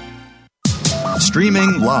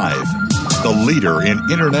 Streaming live. The leader in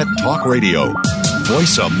Internet talk radio.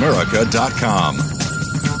 VoiceAmerica.com.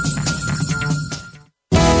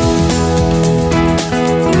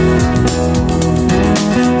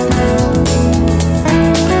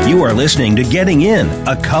 You are listening to Getting In,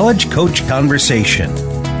 a College Coach Conversation.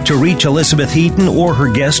 To reach Elizabeth Heaton or her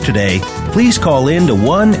guest today, please call in to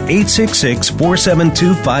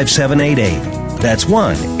 1-866-472-5788. That's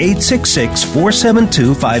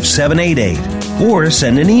 1-866-472-5788. Or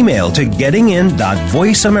send an email to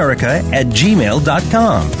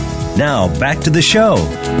gettingin.voiceamerica@gmail.com. Now, back to the show.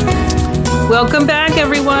 Welcome back,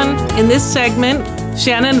 everyone. In this segment,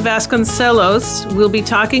 Shannon Vasconcelos will be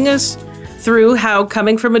talking us through how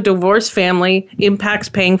coming from a divorced family impacts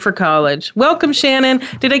paying for college. Welcome, Shannon.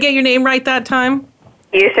 Did I get your name right that time?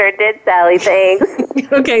 You sure did, Sally. Thanks.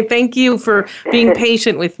 Okay, thank you for being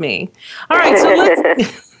patient with me. All right,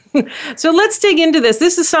 so let's dig into this.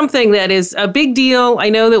 This is something that is a big deal. I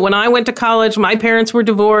know that when I went to college, my parents were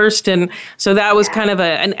divorced, and so that was kind of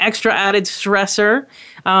an extra added stressor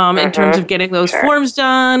in terms of getting those forms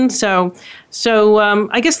done. So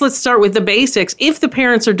I guess let's start with the basics. If the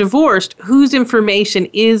parents are divorced, whose information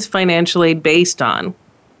is financial aid based on?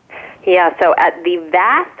 Yeah, so at the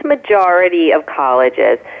vast majority of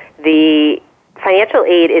colleges, the financial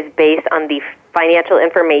aid is based on the financial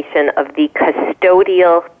information of the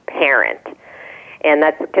custodial parent. And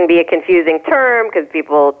that can be a confusing term because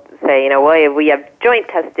people say, well, we have joint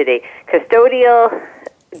custody. Custodial,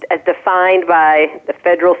 as defined by the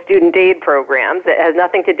federal student aid programs, it has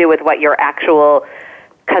nothing to do with what your actual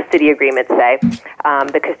custody agreements say.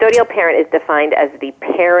 The custodial parent is defined as the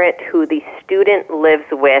parent who the student lives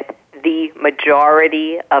with the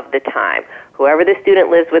majority of the time. Whoever the student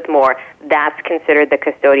lives with more, that's considered the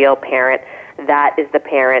custodial parent. That is the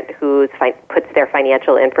parent who puts their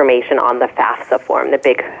financial information on the FAFSA form, the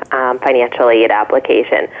big financial aid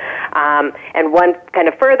application. And one kind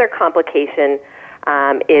of further complication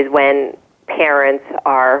is when parents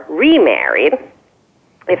are remarried.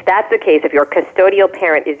 If that's the case, if your custodial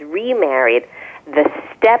parent is remarried, the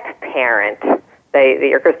step parent,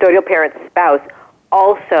 your custodial parent's spouse,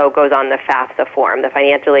 also goes on the FAFSA form. The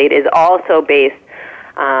financial aid is also based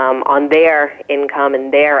on their income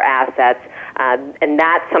and their assets, and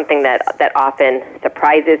that's something that often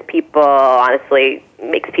surprises people, honestly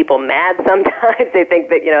makes people mad sometimes. They think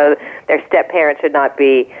that, their step-parent should not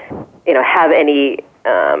be, have any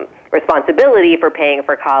responsibility for paying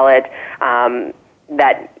for college,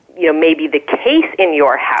 that may be the case in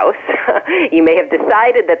your house. You may have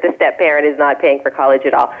decided that the step-parent is not paying for college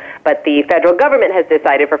at all, but the federal government has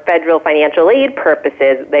decided for federal financial aid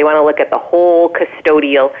purposes, they want to look at the whole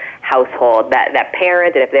custodial household, that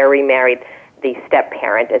parent, and if they're remarried, the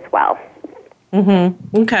step-parent as well.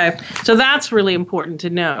 Mm-hmm. Okay. So that's really important to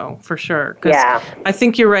know, for sure. Yeah. I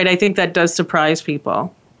think you're right. I think that does surprise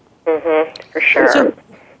people. Mm-hmm. For sure.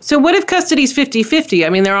 So what if custody's 50-50? I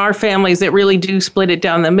mean, there are families that really do split it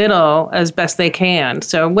down the middle as best they can.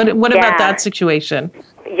 So what about that situation?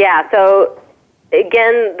 Yeah, so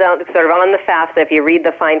again, sort of on the FAFSA, if you read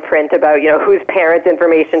the fine print about, whose parents'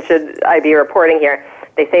 information should I be reporting here,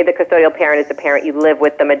 they say the custodial parent is the parent you live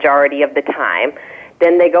with the majority of the time.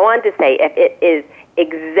 Then they go on to say if it is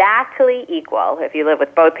exactly equal, if you live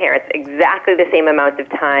with both parents exactly the same amount of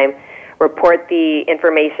time, report the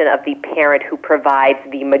information of the parent who provides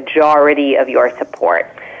the majority of your support.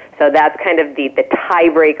 So that's kind of the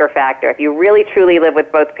tiebreaker factor. If you really truly live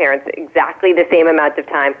with both parents exactly the same amount of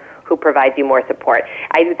time, who provides you more support?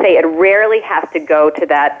 I would say it rarely has to go to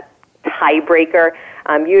that tiebreaker.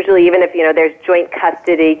 Usually, even if there's joint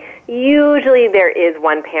custody, usually there is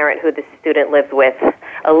one parent who the student lives with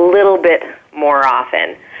a little bit more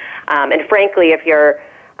often. And frankly, if you're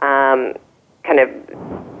kind of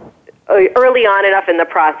early on enough in the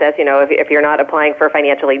process, if you're not applying for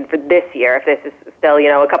financial aid for this year, if this is still,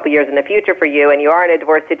 a couple years in the future for you and you are in a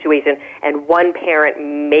divorce situation and one parent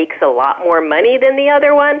makes a lot more money than the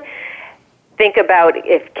other one, think about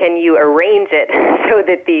can you arrange it so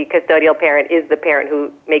that the custodial parent is the parent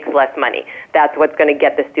who makes less money. That's what's going to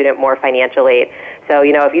get the student more financial aid. So,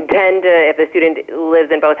 if the student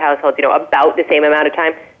lives in both households, about the same amount of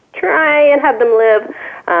time, try and have them live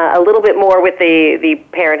a little bit more with the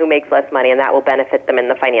parent who makes less money, and that will benefit them in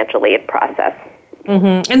the financial aid process.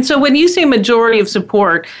 Mm-hmm. And so when you say majority of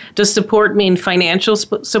support, does support mean financial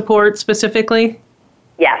support specifically?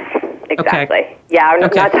 Yes, exactly. Okay. Yeah, we're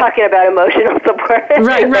not talking about emotional support.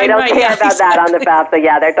 Right, They don't care about that on the FAFSA.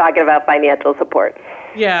 Yeah, they're talking about financial support.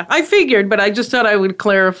 Yeah, I figured, but I just thought I would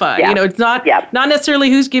clarify. Yeah. It's not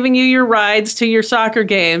necessarily who's giving you your rides to your soccer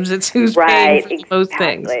games. It's who's paying for those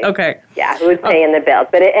things. Okay. Yeah, who's paying the bills.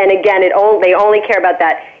 But they only care about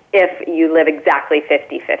that if you live exactly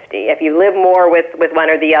 50-50. If you live more with one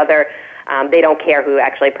or the other, they don't care who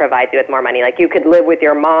actually provides you with more money. Like you could live with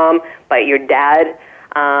your mom, but your dad,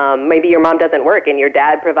 maybe your mom doesn't work and your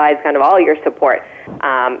dad provides kind of all your support.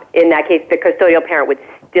 In that case, the custodial parent would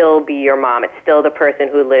still be your mom. It's still the person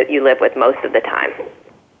who you live with most of the time.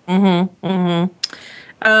 Mm-hmm.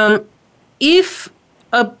 Mm-hmm. If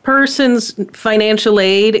a person's financial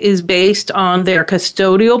aid is based on their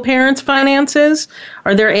custodial parent's finances,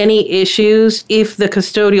 are there any issues if the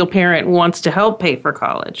custodial parent wants to help pay for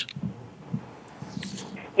college?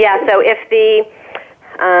 Yeah, so if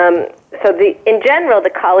in general, the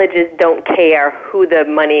colleges don't care who the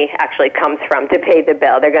money actually comes from to pay the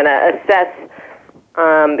bill. They're going to assess,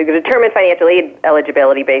 they're going to determine financial aid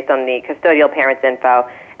eligibility based on the custodial parent's info.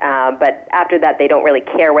 But after that, they don't really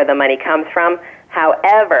care where the money comes from.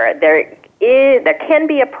 However, there can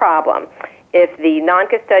be a problem if the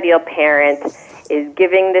non-custodial parent is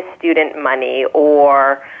giving the student money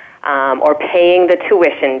or paying the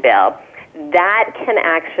tuition bill. That can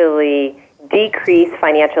actually decrease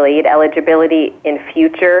financial aid eligibility in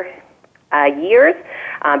future years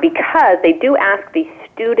because they do ask the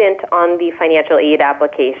student on the financial aid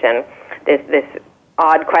application this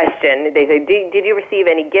odd question. They say, did you receive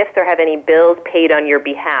any gifts or have any bills paid on your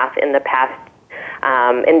behalf in the past,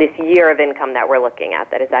 in this year of income that we're looking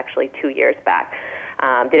at, that is actually 2 years back?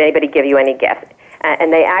 Did anybody give you any gifts?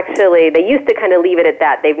 And they used to kind of leave it at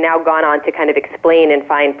that. They've now gone on to kind of explain in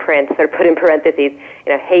fine print, sort of put in parentheses,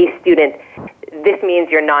 hey, student, this means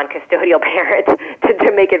your non-custodial parent,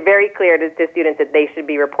 to make it very clear to students that they should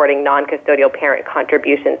be reporting non-custodial parent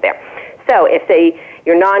contributions there. So if, say,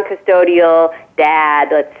 your non-custodial dad,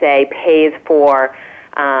 let's say, pays for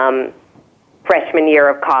freshman year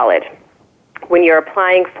of college, when you're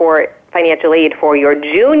applying for financial aid for your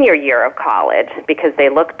junior year of college, because they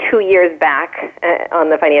look 2 years back on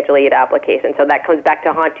the financial aid application, so that comes back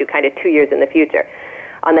to haunt you kind of 2 years in the future.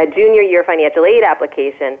 On that junior year financial aid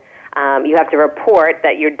application, you have to report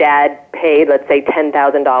that your dad paid, let's say,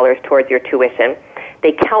 $10,000 towards your tuition.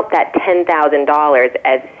 They count that $10,000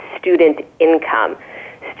 as student income.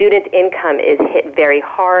 Student income is hit very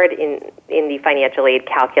hard in the financial aid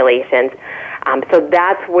calculations. So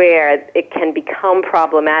that's where it can become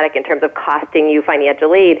problematic in terms of costing you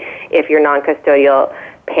financial aid if your non-custodial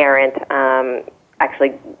parent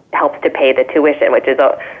actually helps to pay the tuition, which is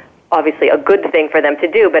obviously a good thing for them to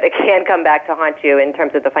do, but it can come back to haunt you in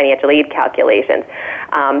terms of the financial aid calculations.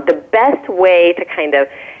 The best way to kind of,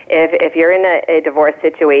 if you're in a divorce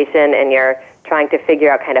situation and you're trying to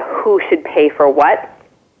figure out kind of who should pay for what,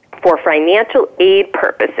 for financial aid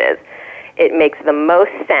purposes, it makes the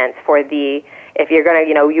most sense for if you're going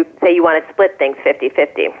to, you say you want to split things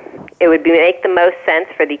 50-50, it would make the most sense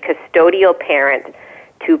for the custodial parent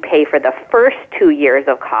to pay for the first 2 years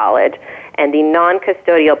of college and the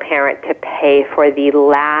non-custodial parent to pay for the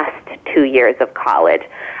last 2 years of college.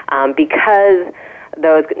 Because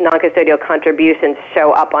those non-custodial contributions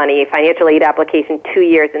show up on a financial aid application 2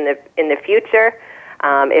 years in the future,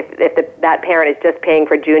 if that parent is just paying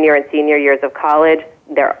for junior and senior years of college,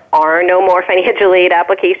 there are no more financial aid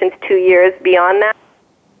applications 2 years beyond that.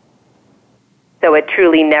 So it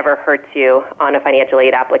truly never hurts you on a financial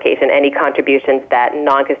aid application, any contributions that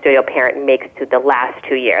non-custodial parent makes to the last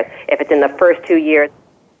 2 years. If it's in the first 2 years,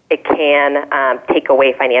 it can take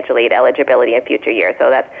away financial aid eligibility in future years. So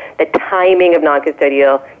that's the timing of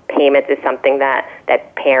non-custodial payments is something that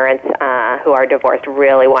parents who are divorced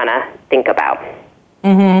really want to think about.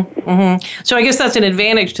 Mm-hmm, mm-hmm. So I guess that's an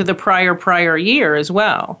advantage to the prior year as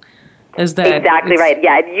well. Is that exactly right?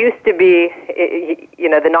 Yeah, it used to be,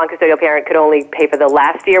 the non-custodial parent could only pay for the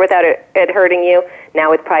last year without it hurting you. Now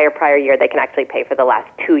with prior year, they can actually pay for the last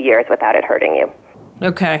 2 years without it hurting you.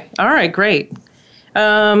 Okay. All right, great.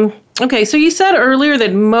 Okay, so you said earlier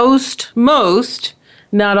that most,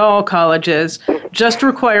 not all colleges, just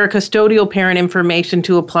require custodial parent information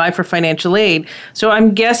to apply for financial aid. So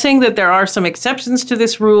I'm guessing that there are some exceptions to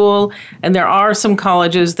this rule, and there are some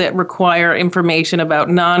colleges that require information about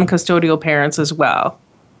non-custodial parents as well.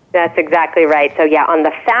 That's exactly right. So yeah, on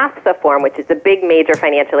the FAFSA form, which is a big major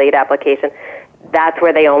financial aid application, that's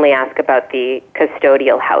where they only ask about the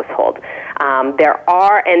custodial household. There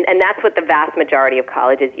are, and that's what the vast majority of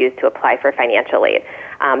colleges use to apply for financial aid.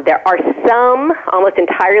 There are some almost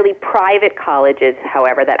entirely private colleges,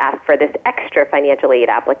 however, that ask for this extra financial aid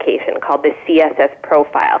application called the CSS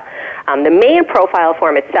profile. The main profile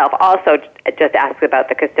form itself also just asks about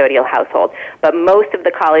the custodial household, but most of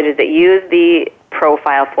the colleges that use the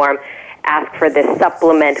profile form ask for this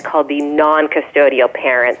supplement called the non-custodial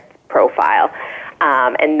parent profile.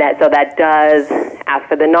 So that does ask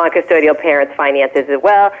for the non-custodial parents' finances as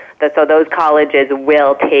well. So those colleges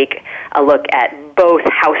will take a look at both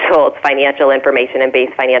households' financial information and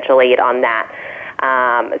base financial aid on that.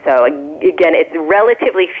 So again, it's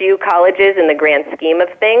relatively few colleges in the grand scheme of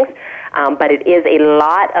things, but it is a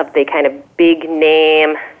lot of the kind of big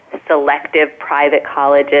name, selective private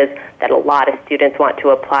colleges that a lot of students want to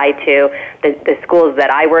apply to. The schools that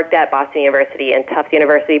I worked at, Boston University and Tufts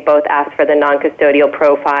University, both asked for the non-custodial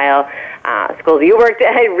profile. Schools you worked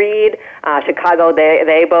at, Reed, Chicago,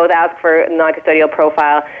 they both asked for non-custodial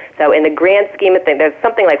profile. So in the grand scheme of things, there's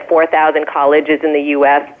something like 4,000 colleges in the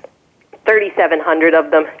U.S., 3,700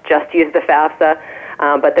 of them just use the FAFSA.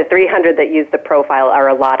 But the 300 that use the profile are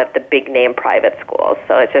a lot of the big-name private schools.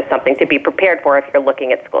 So it's just something to be prepared for if you're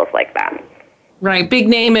looking at schools like that. Right. Big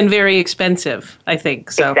name and very expensive, I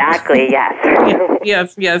think. So. Exactly,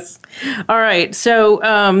 yes. Yes. All right.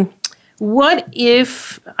 So what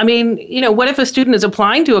if a student is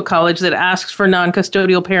applying to a college that asks for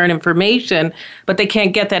non-custodial parent information, but they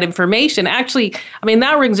can't get that information? Actually,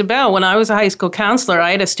 that rings a bell. When I was a high school counselor, I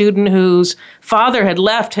had a student whose father had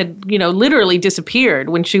literally disappeared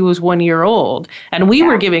when she was 1 year old. And we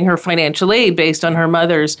were giving her financial aid based on her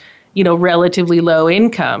mother's, relatively low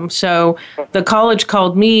income. So the college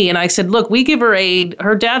called me and I said, look, we give her aid.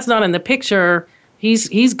 Her dad's not in the picture.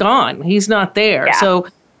 He's gone. He's not there. Yeah. So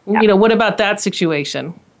what about that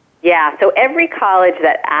situation? Yeah, so every college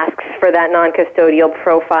that asks for that non-custodial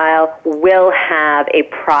profile will have a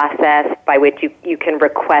process by which you can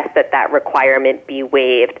request that requirement be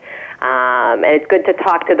waived. And it's good to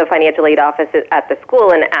talk to the financial aid office at the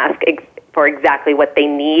school and ask for exactly what they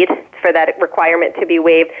need for that requirement to be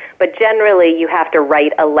waived. But generally, you have to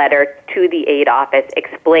write a letter to the aid office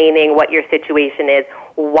explaining what your situation is,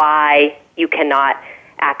 why you cannot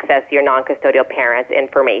access your non-custodial parents'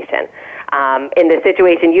 information. In the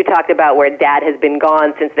situation you talked about where dad has been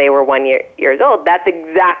gone since they were 1 years old, that's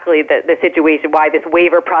exactly the situation why this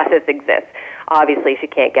waiver process exists. Obviously, she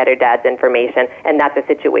can't get her dad's information, and that's a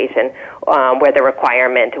situation where the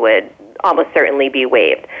requirement would almost certainly be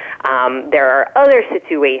waived. There are other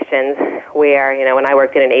situations where, when I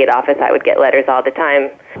worked in an aid office, I would get letters all the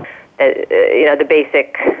time. The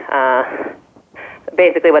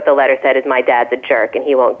basically what the letter said is my dad's a jerk and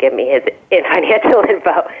he won't give me his financial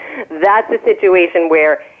info. That's a situation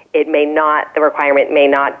where the requirement may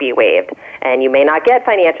not be waived, and you may not get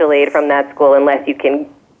financial aid from that school unless you can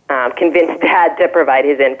convince Dad to provide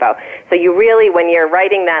his info. So you really, when you're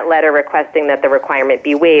writing that letter requesting that the requirement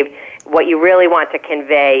be waived, what you really want to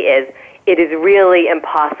convey is, it is really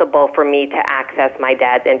impossible for me to access my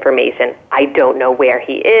dad's information. I don't know where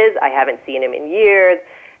he is. I haven't seen him in years.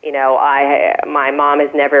 You know, my mom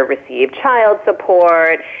has never received child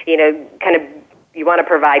support. You know, kind of, you want to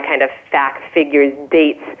provide kind of facts, figures,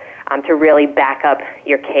 dates to really back up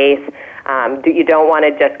your case. You don't want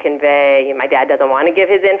to just convey, my dad doesn't want to give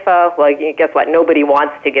his info. Well, guess what? Nobody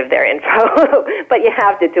wants to give their info, but you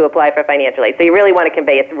have to apply for financial aid. So you really want to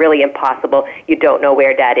convey it's really impossible. You don't know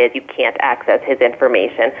where Dad is. You can't access his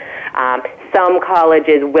information. Some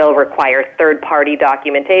colleges will require third-party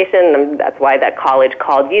documentation, and that's why that college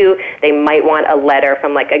called you. They might want a letter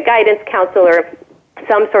from like a guidance counselor,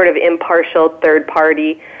 some sort of impartial third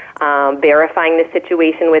party verifying the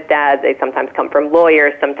situation with Dad. They sometimes come from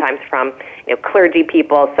lawyers, sometimes from clergy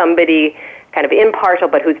people, somebody kind of impartial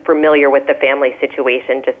but who's familiar with the family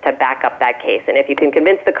situation just to back up that case. And if you can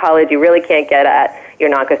convince the college you really can't get at your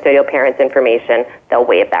non-custodial parents' information, they'll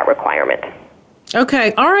waive that requirement.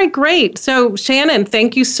 Okay. All right, great. So Shannon,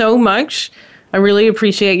 thank you so much. I really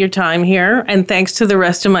appreciate your time here, and thanks to the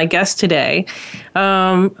rest of my guests today.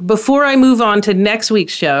 Before I move on to next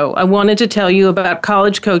week's show, I wanted to tell you about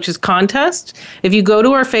College Coaches Contest. If you go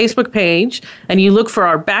to our Facebook page and you look for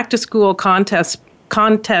our Back to School contest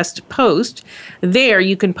post, there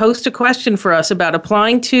you can post a question for us about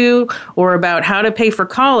applying to or about how to pay for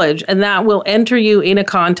college, and that will enter you in a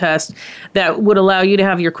contest that would allow you to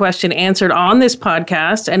have your question answered on this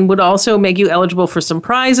podcast and would also make you eligible for some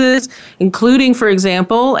prizes, including, for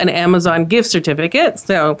example, an Amazon gift certificate.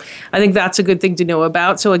 So I think that's a good thing to know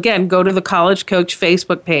about. So again, go to the College Coach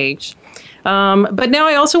Facebook page. But now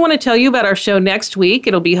I also want to tell you about our show next week.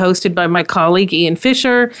 It'll be hosted by my colleague, Ian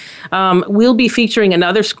Fisher. We'll be featuring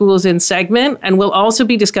another Schools In segment, and we'll also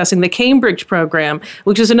be discussing the Cambridge program,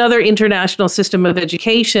 which is another international system of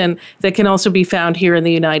education that can also be found here in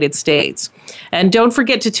the United States. And don't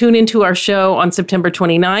forget to tune into our show on September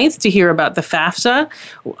 29th to hear about the FAFSA,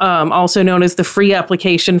 also known as the Free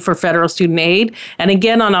Application for Federal Student Aid, and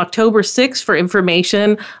again on October 6th for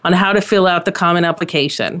information on how to fill out the Common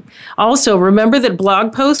Application. Also, remember that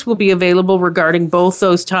blog posts will be available regarding both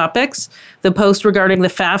those topics. The post regarding the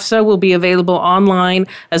FAFSA will be available online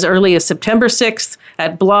as early as September 6th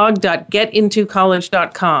at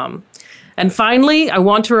blog.getintocollege.com. And finally, I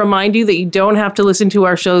want to remind you that you don't have to listen to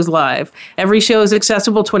our shows live. Every show is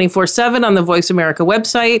accessible 24/7 on the Voice America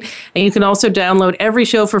website, and you can also download every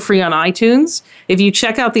show for free on iTunes. If you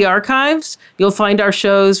check out the archives, you'll find our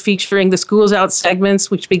shows featuring the Schools Out segments,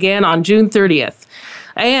 which began on June 30th.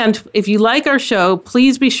 And if you like our show,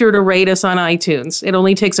 please be sure to rate us on iTunes. It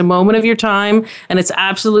only takes a moment of your time, and it's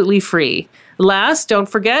absolutely free. Last, don't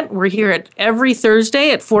forget, we're here every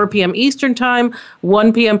Thursday at 4 p.m. Eastern Time,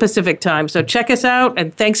 1 p.m. Pacific Time. So check us out,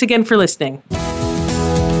 and thanks again for listening.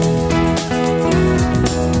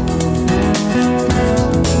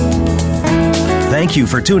 Thank you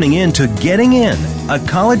for tuning in to Getting In, a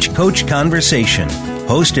college coach conversation,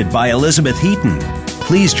 hosted by Elizabeth Heaton.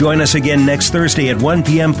 Please join us again next Thursday at 1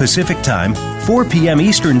 p.m. Pacific Time, 4 p.m.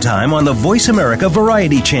 Eastern Time on the Voice America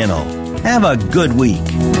Variety Channel. Have a good week.